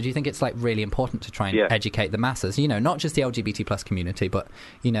understand that. So do you think it's like really important to try and educate the masses, not just the LGBT plus community, but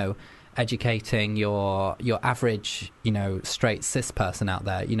educating your average straight cis person out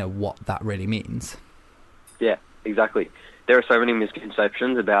there, what that really means? Yeah, exactly. There are so many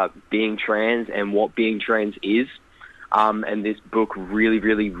misconceptions about being trans and what being trans is, and this book really,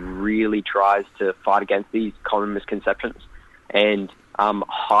 really, really tries to fight against these common misconceptions and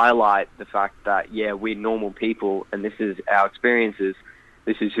highlight the fact that, we're normal people and this is our experiences,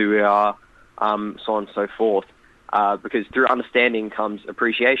 this is who we are, so on and so forth. Because through understanding comes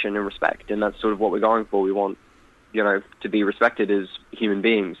appreciation and respect, and that's sort of what we're going for. We want, to be respected as human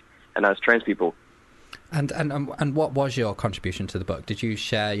beings and as trans people. And what was your contribution to the book? Did you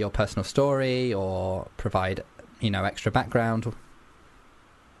share your personal story or provide, extra background?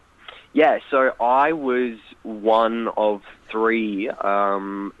 Yeah, so I was one of 3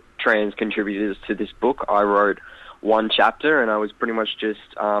 trans contributors to this book. I wrote one chapter, and I was pretty much just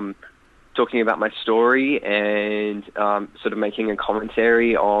talking about my story and sort of making a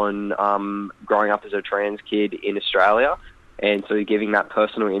commentary on growing up as a trans kid in Australia, and sort of giving that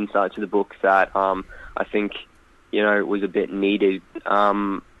personal insight to the book that I think, was a bit needed.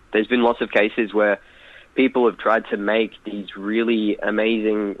 There's been lots of cases where people have tried to make these really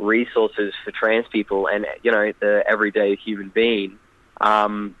amazing resources for trans people and, the everyday human being,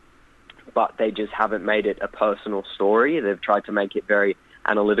 but they just haven't made it a personal story. They've tried to make it very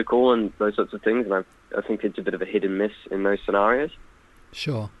analytical and those sorts of things, and I think it's a bit of a hit and miss in those scenarios.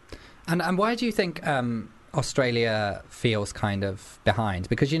 Sure. And why do you think Australia feels kind of behind?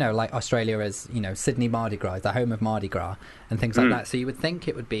 Because, like Australia is, Sydney Mardi Gras, the home of Mardi Gras and things like that. So you would think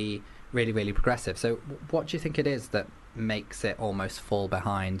it would be really, really progressive. So what do you think it is that makes it almost fall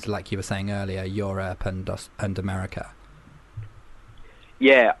behind, like you were saying earlier, Europe and America?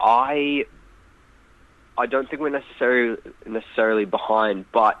 Yeah, I don't think we're necessarily behind,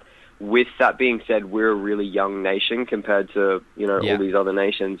 but with that being said, we're a really young nation compared to, all these other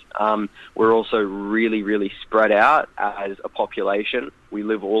nations. We're also really, really spread out as a population. We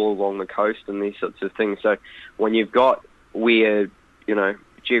live all along the coast and these sorts of things. So when we're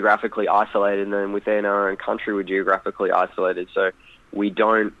geographically isolated, and then within our own country we're geographically isolated. So we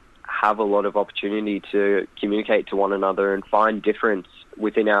don't have a lot of opportunity to communicate to one another and find difference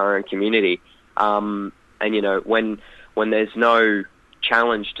within our own community. And, when there's no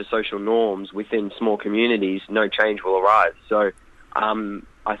challenge to social norms within small communities, no change will arise. So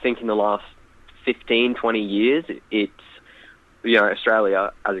I think in the last 15, 20 years, it's,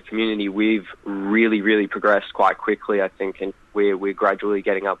 Australia as a community, we've really, really progressed quite quickly, I think, and we're gradually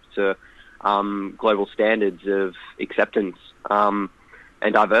getting up to global standards of acceptance and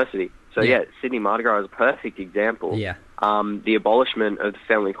diversity. So, Sydney Mardi Gras is a perfect example. Yeah. The abolishment of the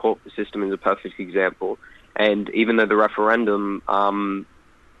family court system is a perfect example. And even though the referendum,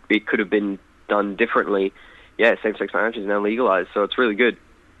 it could have been done differently, same-sex marriage is now legalized, so it's really good.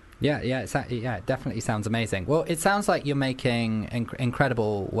 Yeah, it definitely sounds amazing. Well, it sounds like you're making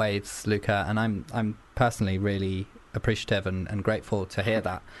incredible waves, Luca, and I'm personally really appreciative and grateful to hear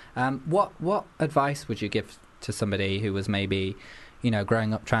that. What advice would you give to somebody who was maybe,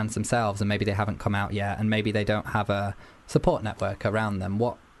 growing up trans themselves, and maybe they haven't come out yet, and maybe they don't have a support network around them?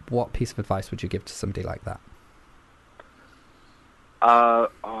 What piece of advice would you give to somebody like that?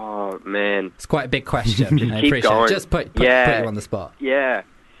 Oh man, it's quite a big question. Just keep going. Just put you on the spot. Yeah.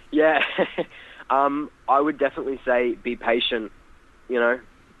 I would definitely say be patient.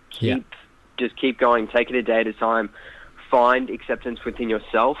 Just keep going. Take it a day at a time. Find acceptance within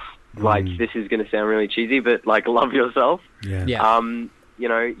yourself. Like, this is going to sound really cheesy, but like, love yourself. Yeah.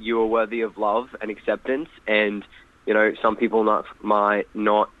 You are worthy of love and acceptance, and some people might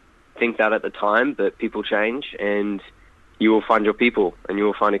not think that at the time, but people change, and you will find your people, and you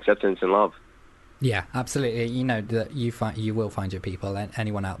will find acceptance and love. Yeah, absolutely. That you will find your people, and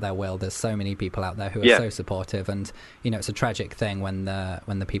anyone out there will. There's so many people out there who are so supportive, and it's a tragic thing when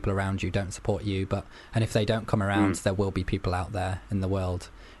the people around you don't support you. And if they don't come around, there will be people out there in the world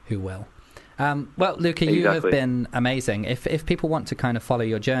who will. Well, Luca, you have been amazing. If people want to kind of follow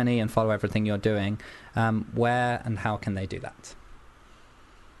your journey and follow everything you're doing, where and how can they do that?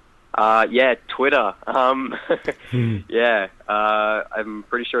 Twitter. I'm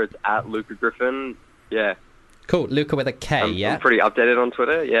pretty sure it's at Luca Griffin. Yeah. Cool. Luca with a K, I'm pretty updated on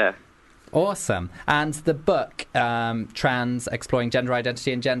Twitter, yeah. Awesome. And the book, Trans, Exploring Gender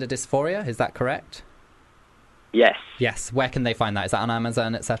Identity and Gender Dysphoria, is that correct? Yes. Yes. Where can they find that? Is that on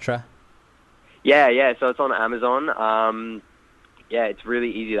Amazon, etc.? Yeah. So it's on Amazon. It's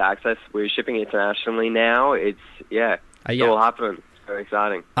really easy to access. We're shipping internationally now. It's all happening. Very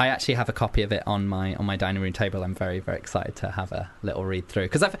exciting. I actually have a copy of it on my dining room table. I'm very, very excited to have a little read through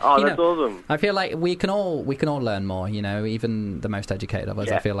because that's awesome. I feel like we can all learn more. You know, even the most educated of us.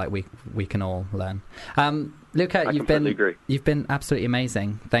 Yeah. I feel like we can all learn. Luca, agree. You've been absolutely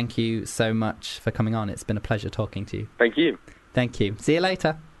amazing. Thank you so much for coming on. It's been a pleasure talking to you. Thank you. Thank you. See you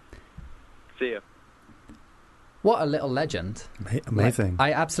later. See ya. What a little legend. Amazing.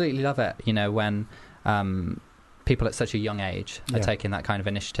 I absolutely love it. You know, when people at such a young age are taking that kind of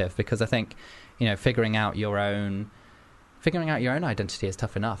initiative, because I think, you know, figuring out your own identity is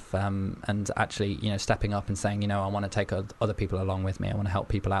tough enough, and actually, you know, stepping up and saying, you know, I want to take other people along with me, I want to help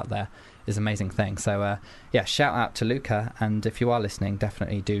people out there, is an amazing thing. So shout out to Luca, and if you are listening,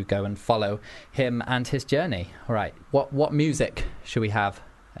 definitely do go and follow him and his journey. All right, what music should we have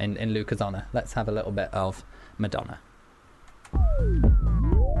in Luca's honor? Let's have a little bit of Madonna.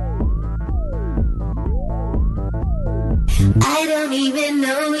 I don't even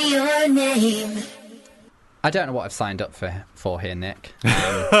know your name. I don't know what I've signed up for here, Nick.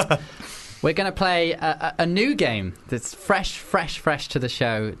 We're going to play a new game that's fresh to the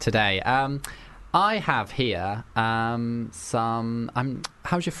show today. I have here some...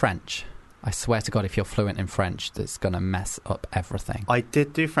 how's your French? I swear to God, if you're fluent in French, that's going to mess up everything. I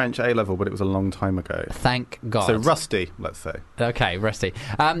did do French A-level, but it was a long time ago. Thank God. So rusty, let's say. Okay, rusty.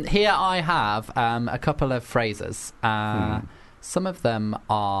 Here I have a couple of phrases. Some of them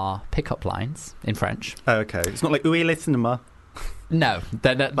are pick-up lines in French. Oh, okay. It's not like "Où est le cinéma"? No.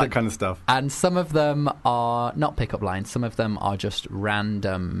 That kind of stuff. And some of them are not pick-up lines. Some of them are just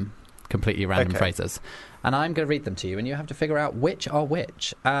completely random phrases. And I'm going to read them to you, and you have to figure out which are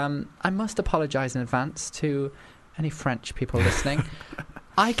which. I must apologise in advance to any French people listening.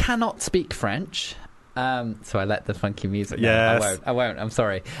 I cannot speak French, so I let the funky music Yes. I won't. I'm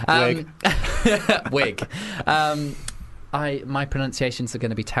sorry. Wig. My pronunciations are going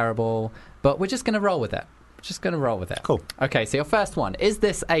to be terrible, but we're just going to roll with it. Cool. Okay, so your first one. Is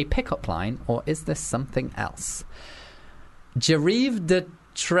this a pickup line, or is this something else? J'arrive de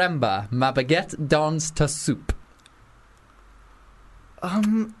tremba, ma baguette dans ta soupe.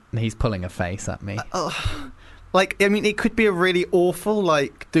 He's pulling a face at me. It could be a really awful,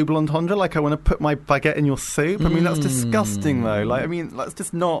 double entendre. I want to put my baguette in your soup. That's disgusting, though.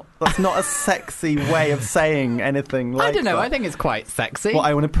 That's not a sexy way of saying anything like that. I don't know. I think it's quite sexy. Well,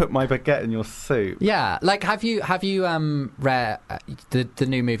 I want to put my baguette in your soup. Yeah. Have you read the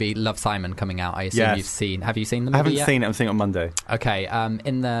new movie Love, Simon coming out? I assume you've seen. Have you seen the movie I haven't yet? seen it. I'm seeing it on Monday. Okay.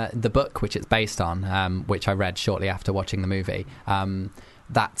 In the book, which it's based on, which I read shortly after watching the movie,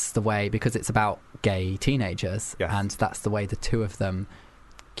 that's the way, because it's about gay teenagers, and that's the way the two of them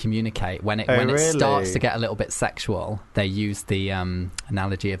communicate. When it starts to get a little bit sexual, they use the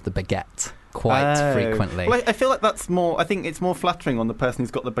analogy of the baguette quite frequently. Well, I feel like that's more... I think it's more flattering on the person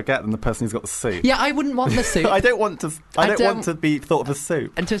who's got the baguette than the person who's got the soup. Yeah, I wouldn't want the soup. I don't want to be thought of as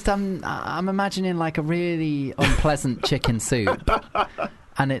soup. And just I'm imagining like a really unpleasant chicken soup,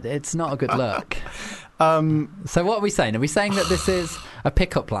 and it's not a good look. So what are we saying? Are we saying that this is a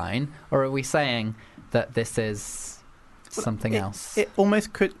pickup line, or are we saying that this is something else? It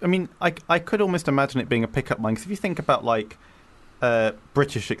almost could... I could almost imagine it being a pickup line, because if you think about,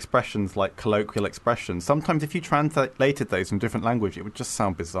 British expressions, like colloquial expressions, sometimes if you translated those from different language, it would just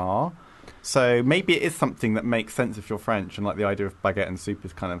sound bizarre. So maybe it is something that makes sense if you're French, and the idea of baguette and soup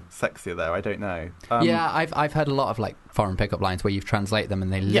is kind of sexier there. I don't know. I've heard a lot of foreign pickup lines where you translate them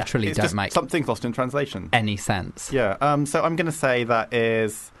and they literally don't make something's lost in translation. Any sense. Yeah. So I'm going to say that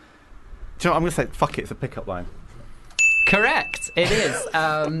is... Do you know what? I'm going to say, fuck it, it's a pickup line. Correct. It is.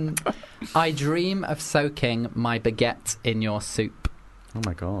 I dream of soaking my baguette in your soup. Oh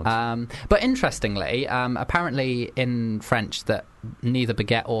my God. But interestingly, apparently in French that neither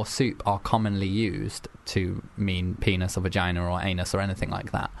baguette or soup are commonly used to mean penis or vagina or anus or anything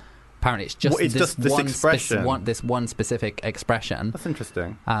like that. Apparently it's just this expression. This one specific expression. That's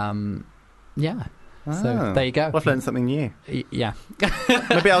interesting. Yeah. So there you go. I've learned something new. Yeah.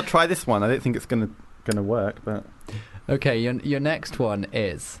 Maybe I'll try this one. I don't think it's going to work, but... Okay, your next one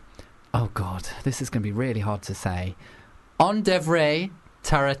is... Oh God, this is going to be really hard to say. On devrait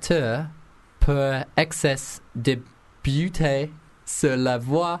t'arrêter pour excès de beauté sur la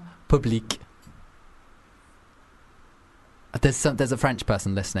voie publique. There's a French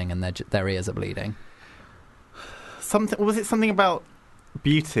person listening, and their ears are bleeding. Was it something about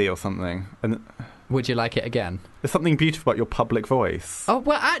beauty or something? And would you like it again? There's something beautiful about your public voice. Oh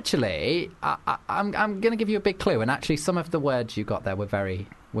well, actually, I'm going to give you a big clue. And actually, some of the words you got there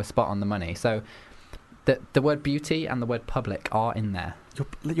were spot on the money. So, the word beauty and the word public are in there.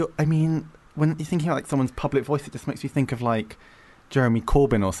 When you're thinking about someone's public voice, it just makes you think of Jeremy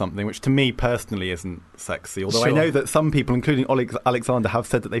Corbyn or something, which to me personally isn't sexy. Although Sure. I know that some people, including Alexander, have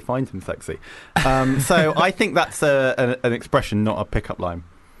said that they find him sexy. So I think that's an expression, not a pickup line.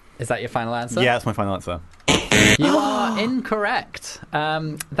 Is that your final answer? Yeah, that's my final answer. You are incorrect.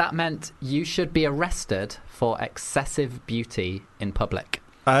 That meant you should be arrested for excessive beauty in public.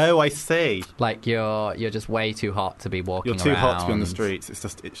 Oh, I see. Like you're just way too hot to be walking You're too around. hot to be on the streets. It's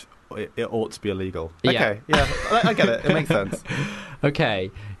just it ought to be illegal. Yeah. Okay, yeah, I get it. It makes sense.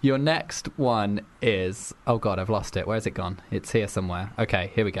 Okay, your next one is... Oh, God, I've lost it. Where's it gone? It's here somewhere.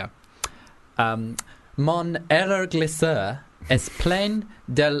 Okay, here we go. Mon erreur glisseur est plein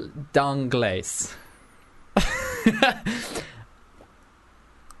d'anglais.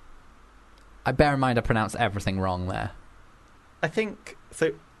 I bear in mind I pronounced everything wrong there. I think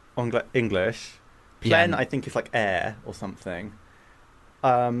so. English. Plein, Yeah. I think, is like air or something.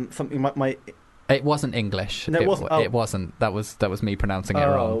 Something my It wasn't English. No, it wasn't. Oh. It wasn't. That was me pronouncing it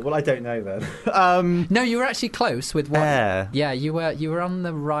wrong. Well, I don't know then. No, you were actually close with what? Air. Yeah, you were on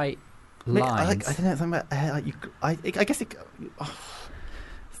the right lines. I don't know, something about air. Like I guess it,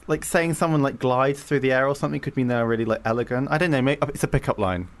 like saying someone like glides through the air or something could mean they're really like elegant. I don't know. Maybe it's a pickup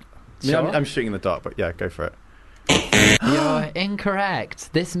line. I mean, Sure. I'm shooting in the dark, but yeah, go for it. You're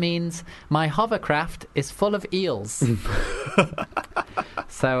incorrect. This means my hovercraft is full of eels.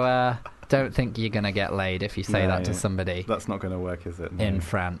 So don't think you're going to get laid if you say that to somebody. That's not going to work, is it? No. In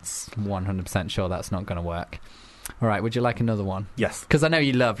France. 100% sure that's not going to work. All right, would you like another one? Yes. Because I know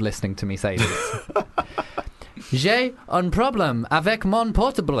you love listening to me say this. J'ai un problème avec mon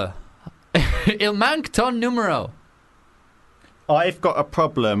portable. Il manque ton numéro. I've got a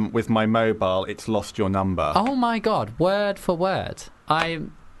problem with my mobile. It's lost your number. Oh my God! Word for word,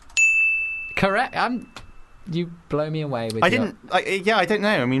 I'm correct. You blow me away with. I don't know.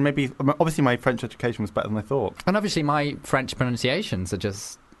 I mean, maybe obviously my French education was better than I thought. And obviously my French pronunciations are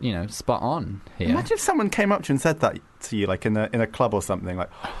just spot on here. Imagine if someone came up to you and said that to you, like in a club or something, like,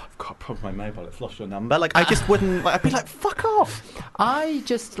 oh, I've got a problem with my mobile, it's lost your number. Like, I just wouldn't. Like, I'd be like, fuck off. I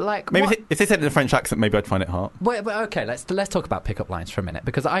just like maybe if they said it in a French accent, maybe I'd find it hard. Wait, okay, let's talk about pickup lines for a minute,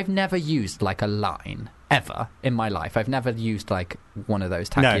 because I've never used like a line ever in my life. I've never used like one of those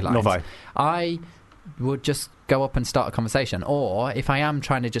tacky lines. No, I would just go up and start a conversation, or if I am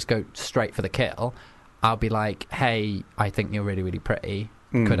trying to just go straight for the kill, I'll be like, hey, I think you're really, really pretty.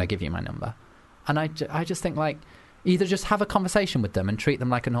 Could I give you my number? And I just think, like, either just have a conversation with them and treat them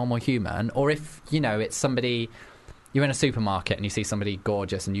like a normal human, or if, it's somebody, you're in a supermarket and you see somebody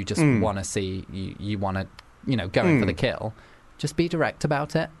gorgeous and you just want to see, you want to, go in for the kill, just be direct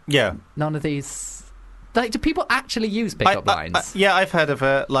about it. Yeah. None of these... Like, do people actually use pickup lines? Yeah, I've heard of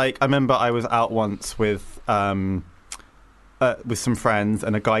it. Like, I remember I was out once with some friends,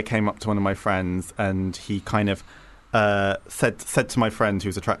 and a guy came up to one of my friends, and he kind of said to my friend who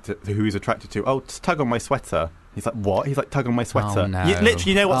he's attracted to, oh, just tug on my sweater. He's like, what? He's like, tug on my sweater. Oh, no.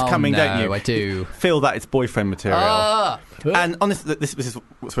 You know what's coming, don't you? I do. Feel that it's boyfriend material. And honestly, this is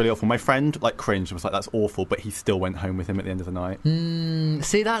what's really awful. My friend like cringed and was like, that's awful, but he still went home with him at the end of the night.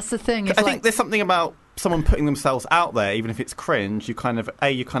 See, that's the thing. I think there's something about someone putting themselves out there, even if it's cringe. You kind of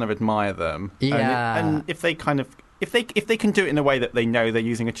admire them. Yeah. And if they can do it in a way that they know they're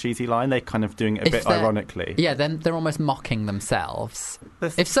using a cheesy line, they're kind of doing it a bit ironically. Yeah, then they're almost mocking themselves.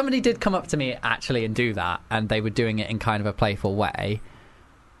 If somebody did come up to me actually and do that, and they were doing it in kind of a playful way,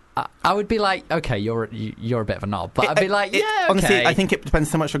 I would be like, okay, you're a bit of a knob. But I'd be like, yeah, okay. Honestly, I think it depends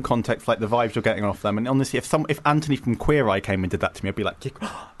so much on context, like the vibes you're getting off them. And honestly, if Anthony from Queer Eye came and did that to me, I'd be like,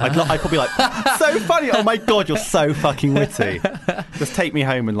 I'd probably be like, so funny. Oh my God, you're so fucking witty. Just take me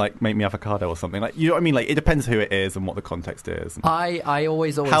home and like make me avocado or something. Like, you know what I mean? Like, it depends who it is and what the context is. I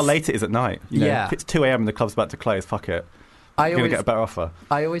always how late it is at night. You know? Yeah. If it's 2 a.m. and the club's about to close, fuck it. You're going to get a better offer.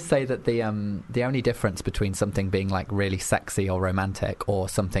 I always say that the only difference between something being like really sexy or romantic or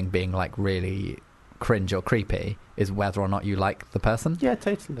something being like really cringe or creepy is whether or not you like the person. Yeah,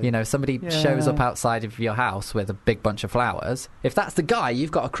 totally. Somebody shows up outside of your house with a big bunch of flowers. If that's the guy you've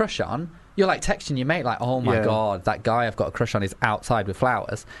got a crush on, you're like texting your mate like, oh my God, that guy I've got a crush on is outside with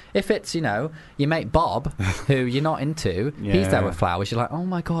flowers. If it's, your mate Bob, who you're not into, he's there with flowers, you're like, oh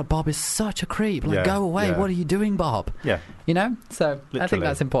my God, Bob is such a creep. Like, go away. What are you doing, Bob? Yeah. So literally. I think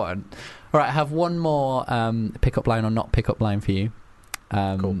that's important. All right, I have one more pickup line or not pickup line for you.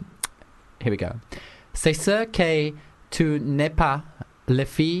 Cool. Here we go. C'est sûr que tu n'es pas la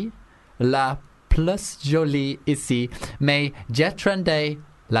fille la plus jolie ici, mais j'éteindrai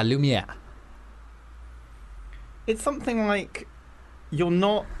la lumière. It's something like, you're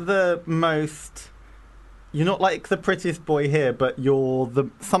not the most you're not like the prettiest boy here, but you're the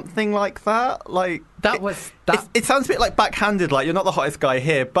something like that. Like it sounds a bit like backhanded. Like you're not the hottest guy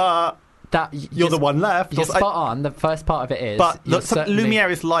here, but you're the one left. You're spot on. The first part of it is, but Lumiere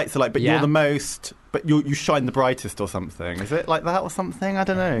is light, so like, but you're the most. But you shine the brightest or something. Is it like that or something? I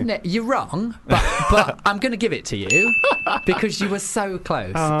don't know. No, you're wrong, but I'm going to give it to you because you were so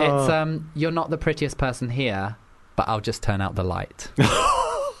close. It's you're not the prettiest person here, but I'll just turn out the light.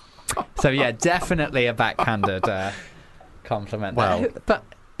 So yeah, definitely a backhanded compliment. Wow. But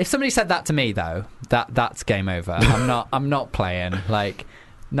if somebody said that to me though, that's game over. I'm not playing. Like,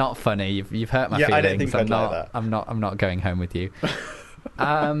 not funny. You've hurt my feelings. I don't think I'd like that. I'm not going home with you.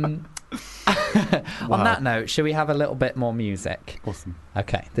 On that note, should we have a little bit more music? Awesome.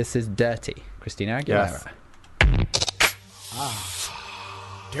 Okay, this is Dirty, Christina Aguilera. Yes.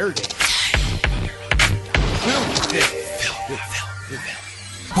 Dirty.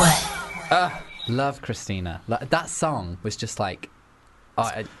 What? Love Christina. That song was just like...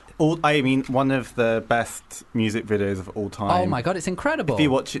 I mean, one of the best music videos of all time. Oh my God, it's incredible. If you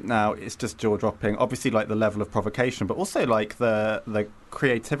watch it now, it's just jaw-dropping. Obviously, like the level of provocation, but also like the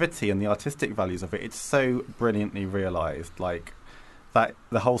creativity and the artistic values of it. It's so brilliantly realised. Like that,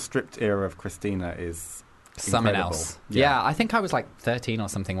 the whole stripped era of Christina is something incredible. Else. Yeah, I think I was like 13 or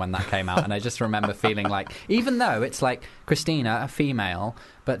something when that came out, and I just remember feeling like, even though it's like Christina, a female,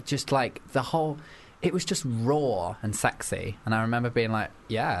 but just like the whole... It was just raw and sexy, and I remember being like,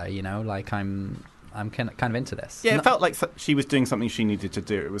 "Yeah, you know, like I'm kind of into this." Yeah, it felt like she was doing something she needed to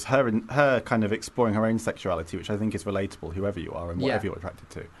do. It was her kind of exploring her own sexuality, which I think is relatable, whoever you are and whatever you're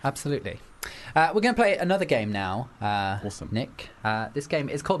attracted to. Absolutely. We're going to play another game now. Awesome, Nick. This game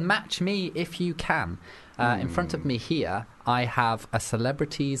is called Match Me If You Can. In front of me here, I have a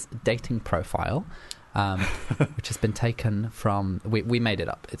celebrity's dating profile. Which has been taken from... We made it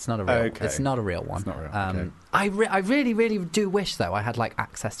up. It's not a real. Okay. It's not a real one. It's not real. Okay. I really, really do wish though I had like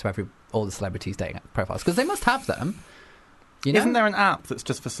access to all the celebrities' dating profiles, because they must have them. You know? Isn't there an app that's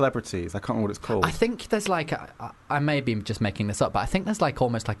just for celebrities? I can't remember what it's called. I think there's like I may be just making this up, but I think there's like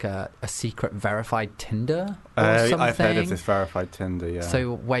almost like a secret verified Tinder or something. I've heard of this verified Tinder, yeah.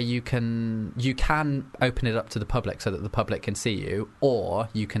 So where you can open it up to the public so that the public can see you, or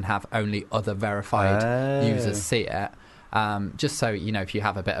you can have only other verified users see it. Just so, you know, if you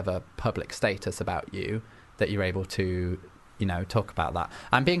have a bit of a public status about you, that you're able to, you know, talk about that.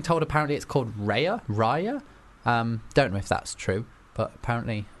 I'm being told apparently it's called Raya. Don't know if that's true, but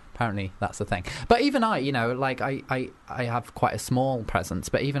apparently that's the thing. But even I, you know, like I have quite a small presence,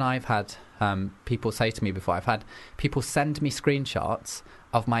 but even I've had people say to me before, I've had people send me screenshots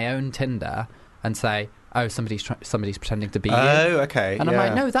of my own Tinder and say, "Oh, somebody's pretending to be you." Oh, okay. And I'm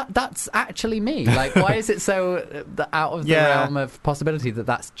like, no, that's actually me. Like, why is it so out of the realm of possibility that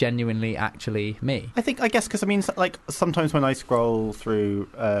that's genuinely actually me? I guess because I mean, like sometimes when I scroll through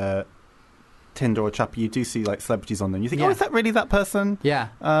Tinder or Chappy, you do see like celebrities on them. You think, oh, is that really that person? Yeah.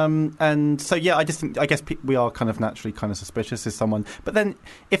 And so I just think, I guess we are kind of naturally kind of suspicious of someone. But then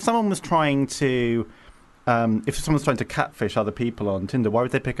if someone was trying to if someone's trying to catfish other people on Tinder, why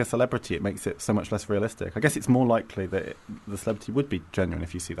would they pick a celebrity? It makes it so much less realistic. I guess it's more likely that the celebrity would be genuine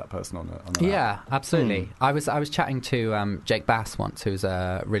if you see that person on an app. Absolutely. I was chatting to Jake Bass once, who's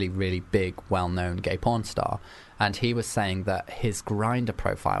a really, really big, well-known gay porn star, and he was saying that his Grindr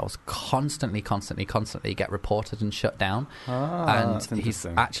profiles constantly get reported and shut down. And he's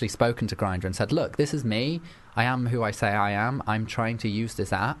actually spoken to Grindr and said, look, this is me. I am who I say I am. I'm trying to use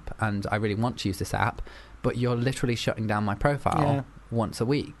this app, and I really want to use this app, but you're literally shutting down my profile once a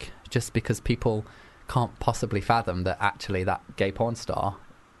week just because people can't possibly fathom that actually that gay porn star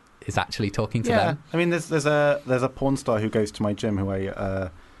is actually talking to them. I mean, there's a porn star who goes to my gym who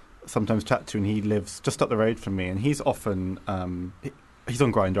I sometimes chat to, and he lives just up the road from me, and he's often he's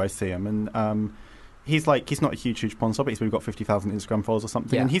on Grindr. I see him, and he's not a huge porn star, but he's maybe got 50,000 Instagram followers or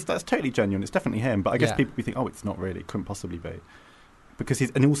something, and that's totally genuine. It's definitely him, but I guess people think, oh, it's not really, it couldn't possibly be, because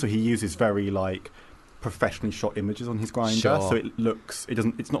he uses very like professionally shot images on his Grindr, so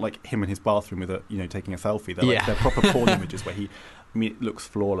it's not like him in his bathroom with taking a selfie. They're proper porn images where it looks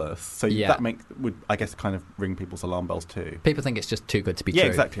flawless. So that would, I guess, kind of ring people's alarm bells too. People think it's just too good to be true. Yeah,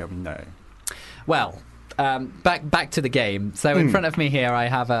 exactly. I mean, no. Well, back to the game. So in front of me here, I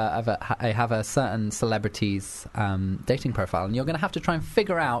have a certain celebrity's dating profile, and you're going to have to try and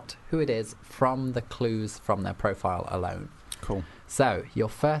figure out who it is from the clues from their profile alone. Cool. So your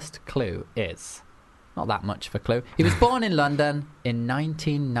first clue is not that much of a clue. He was born in London in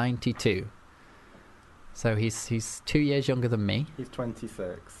 1992. So he's 2 years younger than me. He's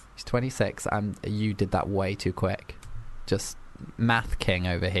 26. He's 26, and you did that way too quick. Just math king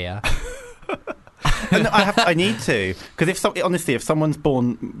over here. And I need to, because honestly, if someone's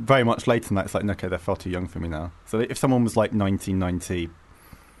born very much later than that, it's like, okay, they're far too young for me now. So if someone was like 1990,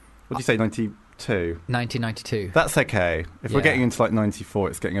 what do you say, 92? 1992. That's okay. If we're getting into like 94,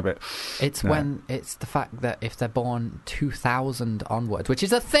 it's getting a bit... It's it's the fact that if they're born 2000 onwards, which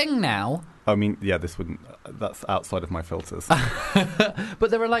is a thing now... I mean, yeah, that's outside of my filters.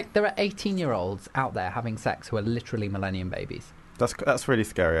 But there are 18-year-olds out there having sex who are literally millennium babies. That's really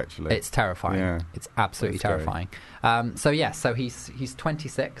scary, actually. It's terrifying. Yeah. It's absolutely terrifying. So he's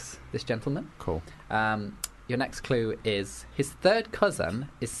 26, this gentleman. Cool. Your next clue is his third cousin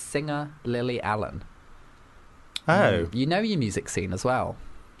is singer Lily Allen. Oh. You know your music scene as well.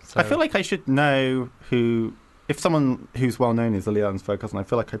 So. I feel like I should know who... If someone who's well known is Lily Allen's third cousin, I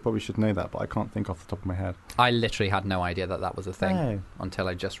feel like I probably should know that, but I can't think off the top of my head. I literally had no idea that was a thing until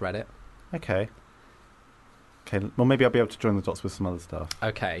I just read it. Okay, well, maybe I'll be able to join the dots with some other stuff.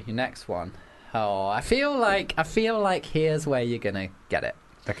 Okay, your next one. Oh, I feel like here's where you're going to get it.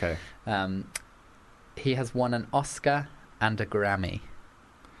 Okay. He has won an Oscar and a Grammy.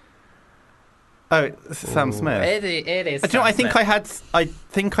 Oh, this is Sam Smith. It is. Do you know, I think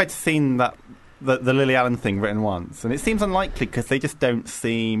I'd seen that the Lily Allen thing written once, and it seems unlikely because they just don't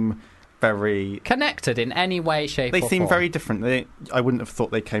seem very connected in any way, shape, or form. They seem very different. I wouldn't have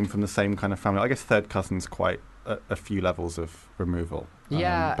thought they came from the same kind of family. I guess third cousin's quite a few levels of removal.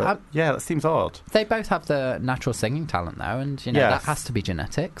 Yeah, that seems odd. They both have the natural singing talent, though, and that has to be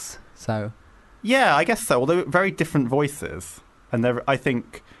genetics. So. Yeah, I guess so. Although very different voices, and I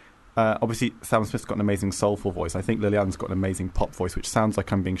think obviously Sam Smith's got an amazing soulful voice. I think Lily Allen's got an amazing pop voice, which sounds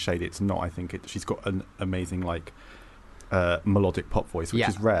like I'm being shady. It's not. I think she's got an amazing melodic pop voice, which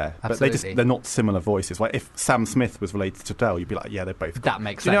is rare. Absolutely. But they're not similar voices. Like if Sam Smith was related to Adele, you'd be like, yeah, they're both. That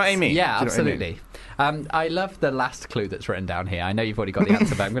makes sense. Do you know what I mean? Yeah, absolutely. I love the last clue that's written down here. I know you've already got the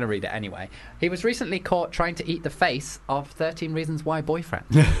answer, but I'm going to read it anyway. He was recently caught trying to eat the face of 13 Reasons Why boyfriend.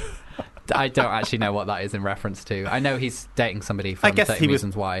 I don't actually know what that is in reference to. I know he's dating somebody from 13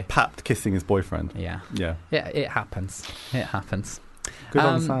 Reasons Why. Papped kissing his boyfriend. Yeah. It happens. Good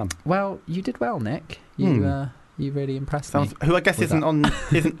on Sam. Well, you did well, Nick. You really impressed me. Who I guess isn't on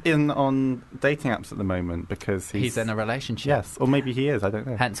dating apps at the moment because he's in a relationship. Yes, or maybe he is. I don't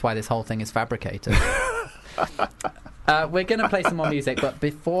know. Hence why this whole thing is fabricated. We're going to play some more music, but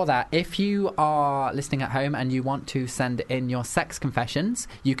before that, if you are listening at home and you want to send in your sex confessions,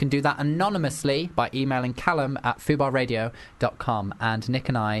 you can do that anonymously by emailing callum@fubarradio.com, and Nick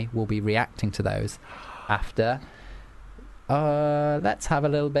and I will be reacting to those after. Let's have a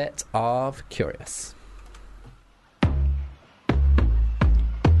little bit of Curious.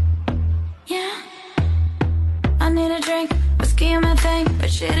 Yeah, I need a drink, whiskey in my thing, but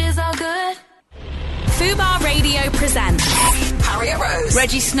shit is all good. Fubar Radio presents Harriet Rose.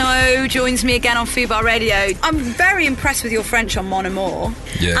 Reggie Snow joins me again on Fubar Radio. I'm very impressed with your French on Mon Amour.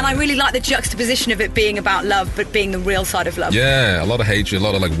 Yeah. And I really like the juxtaposition of it being about love, but being the real side of love. Yeah, a lot of hatred, a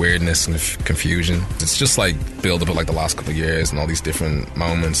lot of like weirdness and confusion. It's just like build up of like the last couple of years and all these different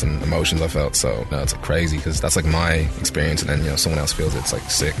moments and emotions I felt. So it's like crazy because that's like my experience, and then someone else feels it's like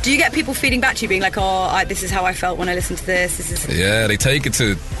sick. Do you get people feeding back to you being like, this is how I felt when I listened to this? Yeah, they take it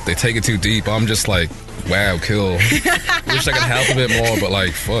too deep. I'm just like, wow, cool. Wish I could help a bit more, but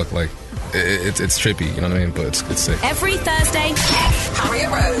like, fuck, like, it's trippy, you know what I mean? But it's sick. Every Thursday,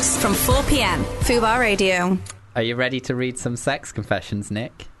 Harriet Rose from 4 p.m. Fubar Radio. Are you ready to read some sex confessions,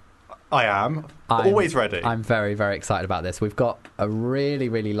 Nick? I am. Always ready. I'm very, very excited about this. We've got a really,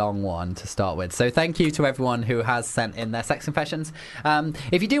 really long one to start with. So thank you to everyone who has sent in their sex confessions.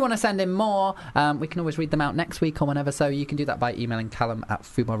 If you do want to send in more, we can always read them out next week or whenever. So you can do that by emailing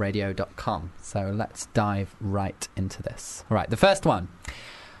callum@fubarradio.com. So let's dive right into this. All right, the first one.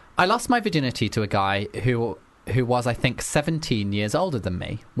 I lost my virginity to a guy who was, I think, 17 years older than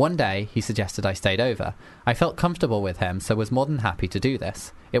me. One day, he suggested I stayed over. I felt comfortable with him, so was more than happy to do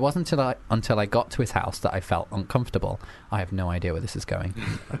this. It wasn't until I got to his house that I felt uncomfortable. I have no idea where this is going.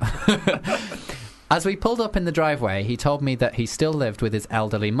 As we pulled up in the driveway, he told me that he still lived with his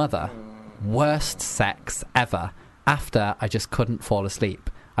elderly mother. Worst sex ever. After, I just couldn't fall asleep.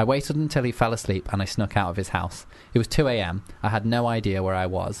 I waited until he fell asleep and I snuck out of his house. It was 2 a.m. I had no idea where I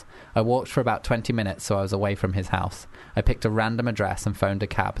was. I walked for about 20 minutes so I was away from his house. I picked a random address and phoned a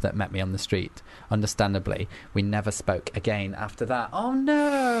cab that met me on the street. Understandably, we never spoke again after that. Oh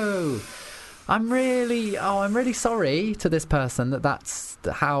no! I'm really sorry to this person that's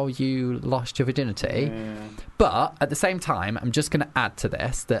how you lost your virginity. Yeah. But at the same time, I'm just going to add to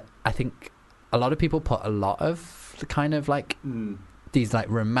this that I think a lot of people put a lot of kind of like... these like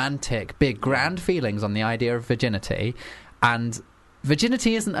romantic, big, grand feelings on the idea of virginity, and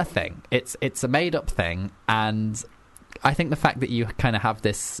virginity isn't a thing. It's a made-up thing, and I think the fact that you kind of have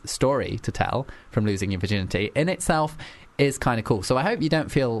this story to tell from losing your virginity in itself is kind of cool. So I hope you don't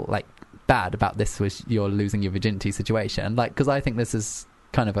feel like bad about this with your losing your virginity situation, like, because I think this is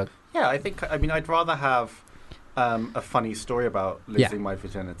kind of a... Yeah, I mean, I'd rather have a funny story about losing my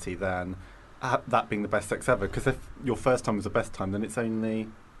virginity than that being the best sex ever, because if your first time was the best time, then it's only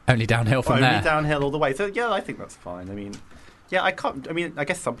downhill from there. Only downhill all the way. So yeah, I think that's fine. I mean, yeah, I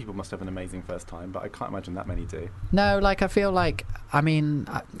guess some people must have an amazing first time, but I can't imagine that many do. No, like, I feel like, I mean,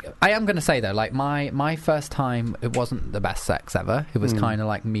 I am going to say though, like, my first time, it wasn't the best sex ever. It was kind of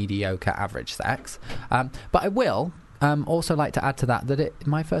like mediocre average sex. But I will also like to add to that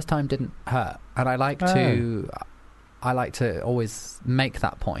my first time didn't hurt, and I like to always make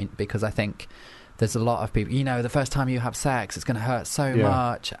that point, because I think there's a lot of people, the first time you have sex, it's going to hurt so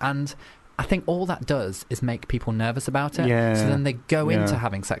much, and I think all that does is make people nervous about it. Yeah. So then they go into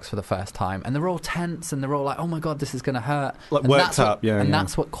having sex for the first time, and they're all tense, and they're all like, "Oh my god, this is going to hurt." Like, worked up,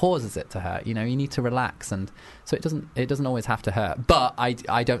 that's what causes it to hurt. You need to relax, and so it doesn't always have to hurt. But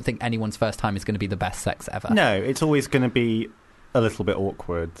I don't think anyone's first time is going to be the best sex ever. No, it's always going to be a little bit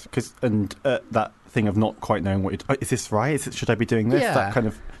awkward, and that thing of not quite knowing is this right? Should I be doing this? Yeah. That kind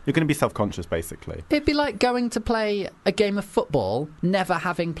of, you're going to be self-conscious, basically. It'd be like going to play a game of football, never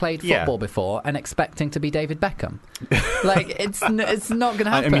having played football before, and expecting to be David Beckham. Like, it's not going to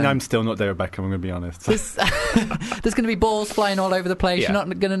happen. I mean, I'm still not David Beckham, I'm going to be honest. There's going to be balls flying all over the place. You're not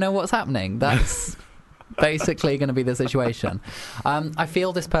going to know what's happening. That's basically going to be the situation. I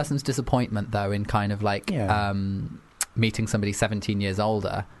feel this person's disappointment, though, in kind of like meeting somebody 17 years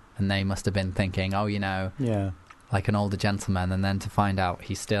older, and they must have been thinking, like an older gentleman, and then to find out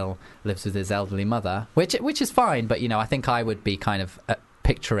he still lives with his elderly mother, which is fine, but I think I would be kind of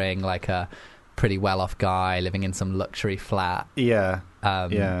picturing like a pretty well-off guy living in some luxury flat.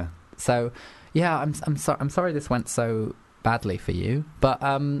 So I'm sorry this went so badly for you, but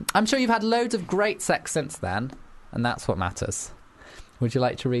I'm sure you've had loads of great sex since then, and that's what matters. Would you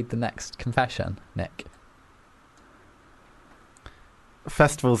like to read the next confession, Nick?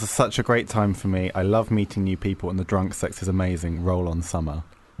 Festivals are such a great time for me. I love meeting new people, and the drunk sex is amazing. Roll on summer.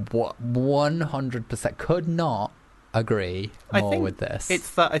 What 100% could not agree more with this.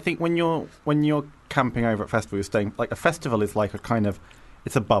 It's that I think when you're camping over at festival, you're staying, like, a festival is like a kind of,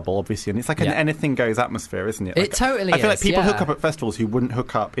 it's a bubble, obviously, and it's like an anything goes atmosphere, isn't it? Like, it totally is. I feel like people hook up at festivals who wouldn't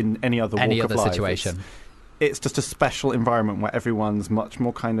hook up in any other walk of life. Situation. It's just a special environment where everyone's much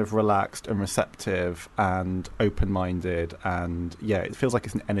more kind of relaxed and receptive and open-minded, and it feels like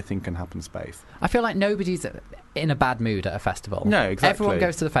it's an anything can happen space. I feel like nobody's in a bad mood at a festival. No, exactly. Everyone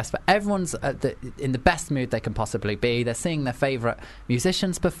goes to the festival. Everyone's in the best mood they can possibly be. They're seeing their favourite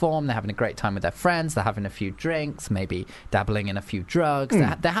musicians perform. They're having a great time with their friends. They're having a few drinks, maybe dabbling in a few drugs.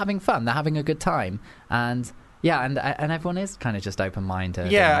 They're having fun. They're having a good time. And everyone is kind of just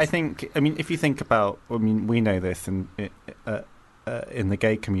open-minded. Yeah, I mean, if you think about, we know this in the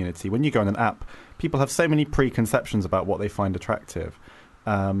gay community. When you go on an app, people have so many preconceptions about what they find attractive.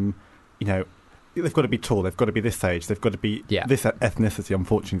 They've got to be tall, they've got to be this age, they've got to be this ethnicity.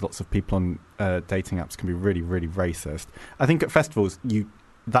 Unfortunately, lots of people on dating apps can be really, really racist. I think at festivals,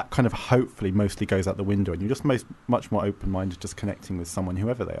 that kind of hopefully mostly goes out the window, and you're just much more open-minded, just connecting with someone,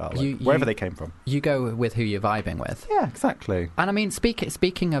 whoever they are, wherever they came from. You go with who you're vibing with. Yeah, exactly. And I mean,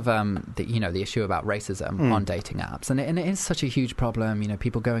 speaking of the issue about racism on dating apps, and it is such a huge problem.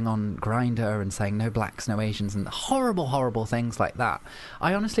 People going on Grindr and saying no blacks, no Asians, and horrible, horrible things like that.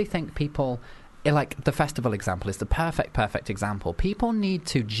 I honestly think people, like the festival example, is the perfect example. People need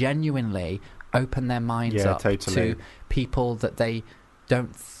to genuinely open their minds up to people that they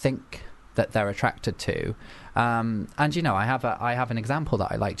don't think that they're attracted to, and I have an example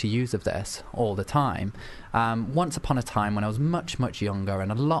that I like to use of this all the time. Once upon a time, when I was much younger and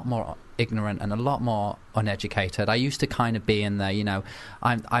a lot more ignorant and a lot more uneducated, I used to kind of be in there,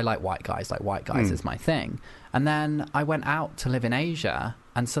 I like white guys, is my thing. And then I went out to live in Asia,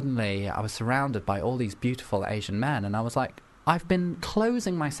 and suddenly I was surrounded by all these beautiful Asian men, and I was like, I've been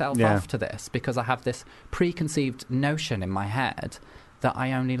closing myself off to this because I have this preconceived notion in my head that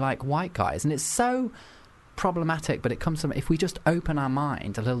I only like white guys. And it's so problematic, but it comes from, if we just open our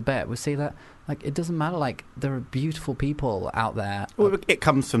mind a little bit, we see that, like, it doesn't matter, like, there are beautiful people out there. Well, it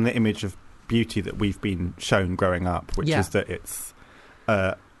comes from the image of beauty that we've been shown growing up, which is that it's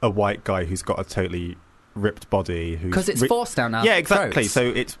a white guy who's got a totally ripped body, because it's forced down our exactly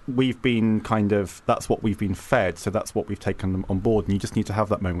throats. So we've been that's what we've been fed, so that's what we've taken on board, and you just need to have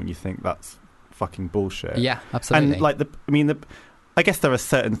that moment when you think that's fucking bullshit. Yeah, absolutely. And like I guess there are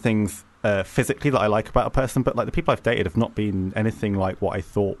certain things physically that I like about a person, but like the people I've dated have not been anything like what I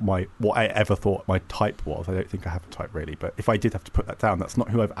ever thought my type was. I don't think I have a type really, but if I did have to put that down, that's not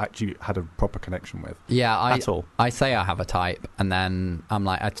who I've actually had a proper connection with. Yeah, at all. I say I have a type, and then I'm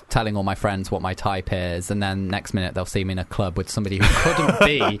like telling all my friends what my type is, and then next minute they'll see me in a club with somebody who couldn't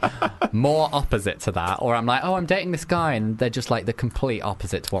be more opposite to that, or I'm like, oh, I'm dating this guy, and they're just like the complete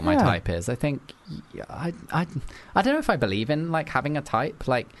opposite to what my type is. I think I don't know if I believe in like having a type.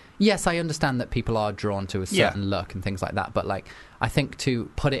 Like, yes, I understand that people are drawn to a certain look and things like that, but like I think to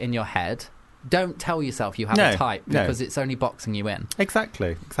put it in your head, don't tell yourself you have a type, because it's only boxing you in.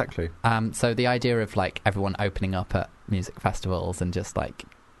 Exactly. So the idea of like everyone opening up at music festivals and just like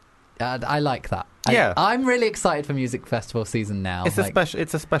I like that. I'm really excited for music festival season now. It's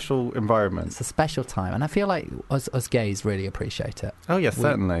a special environment. It's a special time, and I feel like us gays really appreciate it. Oh yes,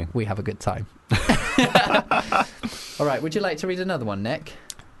 certainly. We have a good time. All right, would you like to read another one, Nick?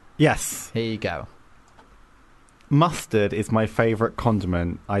 Yes. Here you go. Mustard is my favourite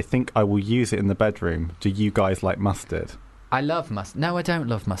condiment. I think I will use it in the bedroom. Do you guys like mustard? I love mustard. No, I don't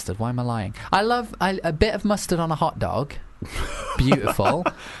love mustard. Why am I lying? I love a bit of mustard on a hot dog. Beautiful.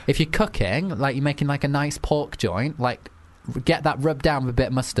 If you're cooking, like you're making like a nice pork joint, like get that rubbed down with a bit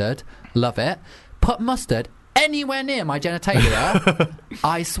of mustard. Love it. Put mustard anywhere near my genitalia.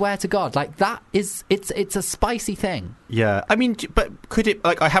 I swear to God, like that is it's a spicy thing. Yeah, I mean, but could it?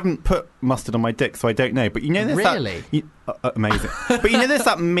 Like, I haven't put mustard on my dick, so I don't know. But you know, there's really amazing. But you know, there's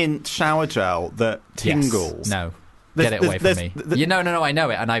that mint shower gel that tingles. Yes. No. Get it away from me. No, I know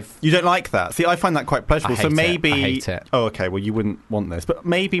it, and You don't like that? See, I find that quite pleasurable. I hate it. Oh, okay. Well, you wouldn't want this, but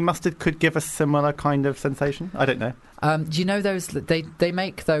maybe mustard could give a similar kind of sensation. I don't know. Do you know those? They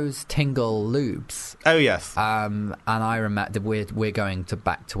make those tingle lubes. Oh yes. And I remember we're going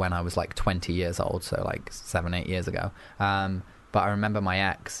back to when I was like 20 years old, so like 7-8 years ago. But I remember my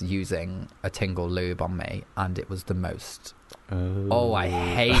ex using a tingle lube on me, and it was the most. Oh, I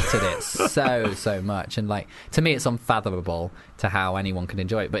hated it so much, and like to me, it's unfathomable to how anyone can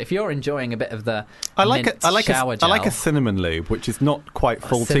enjoy it. But if you're enjoying a bit of the shower gel, I like a cinnamon lube, which is not quite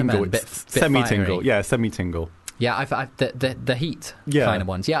full tingle, it's semi-tingle. Yeah, semi-tingle. Yeah, I've the heat kind of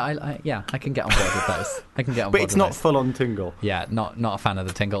ones. Yeah, I can get on board with those. I can get on board. But it's not full on tingle. Yeah, not a fan of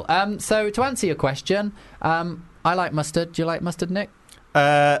the tingle. So to answer your question, I like mustard. Do you like mustard, Nick?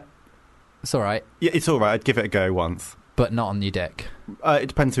 It's all right. Yeah, it's all right. I'd give it a go once. But not on your dick? It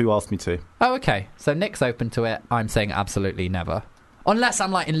depends who asks me to. Oh, okay. So Nick's open to it. I'm saying absolutely never. Unless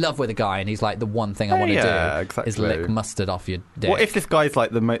I'm like in love with a guy and he's like, the one thing I want to do is lick mustard off your dick. What if this guy's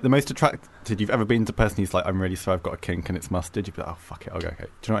like the most attracted you've ever been to a person? He's like, I'm really sorry, I've got a kink and it's mustard. You'd be like, oh, fuck it, I'll go. Okay. Do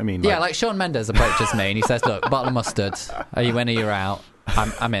you know what I mean? Yeah, like Shawn Mendes approaches me and he says, look, bottle of mustard. Are you in or you're out?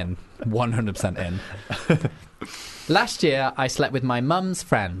 I'm in. 100% in. Last year, I slept with my mum's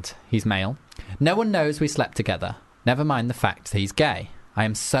friend. He's male. No one knows we slept together. Never mind the fact that he's gay. I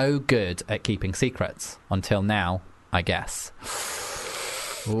am so good at keeping secrets. Until now, I guess.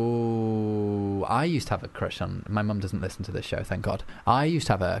 Ooh, I used to have a crush on... My mum doesn't listen to this show, thank God. I used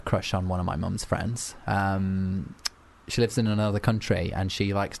to have a crush on one of my mum's friends. She lives in another country and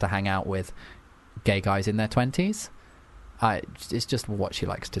she likes to hang out with gay guys in their 20s. It's just what she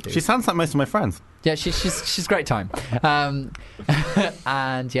likes to do. She sounds like most of my friends. Yeah, she's great time.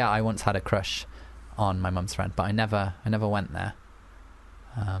 And yeah, I once had a crush on my mum's friend, but I never went there.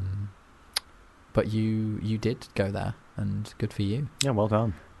 But you did go there, and good for you. Yeah, well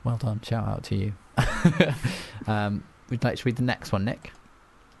done. Well done. Shout out to you. We'd like to read the next one, Nick.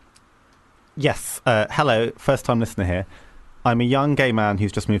 Yes. Hello, first time listener here. I'm a young gay man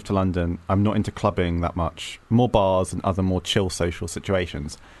who's just moved to London. I'm not into clubbing that much. More bars and other more chill social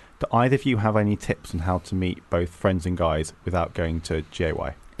situations. Do either of you have any tips on how to meet both friends and guys without going to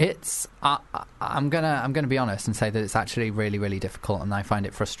GAY? It's I'm gonna be honest and say that it's actually really, really difficult, and I find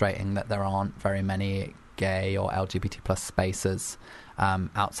it frustrating that there aren't very many gay or LGBT plus spaces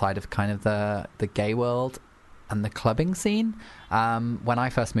outside of kind of the gay world and the clubbing scene. When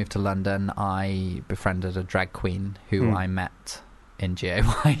I first moved to London, I befriended a drag queen who I met in GAY,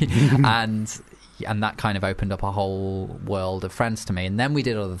 and that kind of opened up a whole world of friends to me. And then we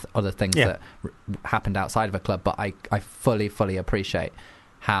did other things that happened outside of a club, but I fully appreciate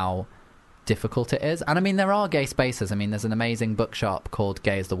how difficult it is. And I mean, there are gay spaces. I mean, there's an amazing bookshop called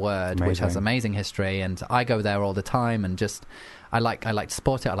Gay is the Word, which has amazing history, and I go there all the time, and just I like to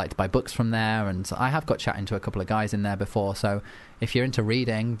support it. I like to buy books from there, and I have got chatting to a couple of guys in there before, so if you're into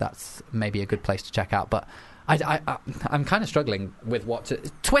reading, that's maybe a good place to check out. But I'm kind of struggling with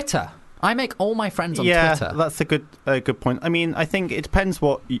Twitter. I make all my friends on Twitter. Yeah, that's a good point. I mean, I think it depends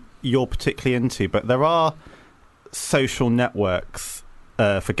what you're particularly into, but there are social networks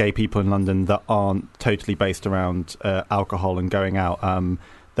for gay people in London that aren't totally based around alcohol and going out.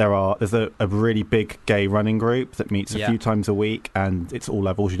 There's a really big gay running group that meets a few times a week, and it's all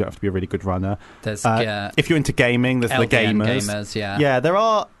levels. You don't have to be a really good runner. There's if you're into gaming, there's LDN the gamers. Yeah, there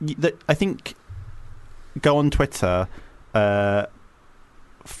are. I think go on Twitter,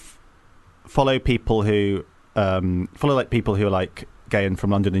 follow people who people who are like gay and from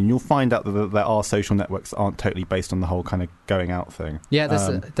London, and you'll find out that there are social networks that aren't totally based on the whole kind of going out thing. Yeah,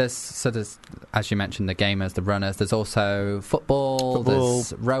 there's as you mentioned, the gamers, the runners. There's also football.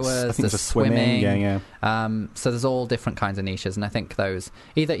 There's rowers. There's swimming. Yeah. So there's all different kinds of niches, and I think those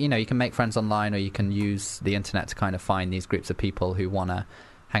either you can make friends online, or you can use the internet to kind of find these groups of people who want to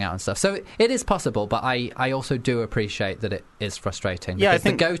hang out and stuff. So it is possible, but I also do appreciate that it is frustrating. Yeah, because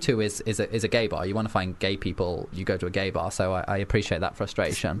the go-to is a gay bar. You want to find gay people, you go to a gay bar. So I appreciate that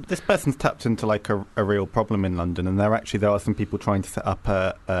frustration. This person's tapped into like a real problem in London, and there are some people trying to set up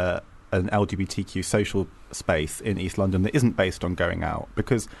an LGBTQ social space in East London that isn't based on going out,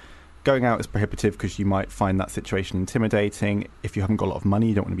 because going out is prohibitive because you might find that situation intimidating. If you haven't got a lot of money,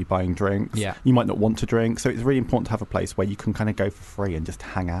 you don't want to be buying drinks. Yeah. You might not want to drink. So it's really important to have a place where you can kind of go for free and just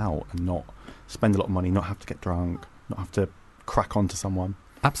hang out and not spend a lot of money, not have to get drunk, not have to crack onto someone.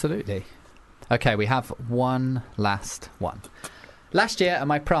 Absolutely. Okay, we have one last one. Last year at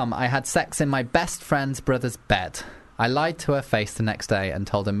my prom, I had sex in my best friend's brother's bed. I lied to her face the next day and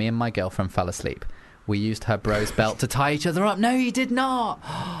told her me and my girlfriend fell asleep. We used her bro's belt to tie each other up. No, you did not.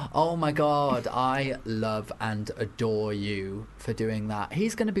 Oh, my God. I love and adore you for doing that.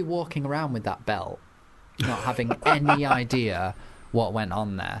 He's going to be walking around with that belt, not having any idea what went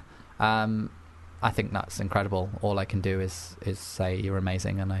on there. I think that's incredible. All I can do is say you're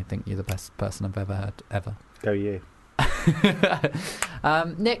amazing, and I think you're the best person I've ever heard, ever. Go you.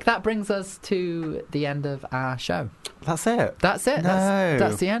 Nick, that brings us to the end of our show. That's it? That's it. No.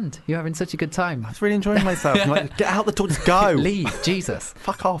 That's the end. You're having such a good time. I was really enjoying myself. I'm like, get out the door, just go. Leave, Jesus.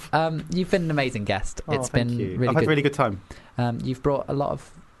 Fuck off. You've been an amazing guest. It's thank been you. really I've good. had a really good time. You've brought a lot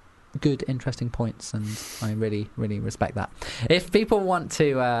of good, interesting points, and I really, really respect that. If people want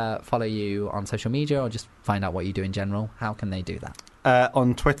to follow you on social media or just find out what you do in general, how can they do that?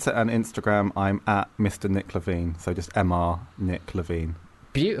 On Twitter and Instagram, I'm at Mr. Nick Levine. So just MR Nick Levine.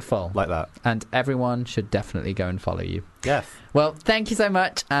 Beautiful. Like that. And everyone should definitely go and follow you. Yes. Well, thank you so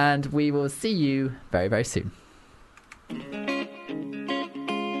much, and we will see you very, very soon.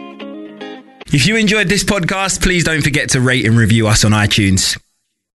 If you enjoyed this podcast, please don't forget to rate and review us on iTunes.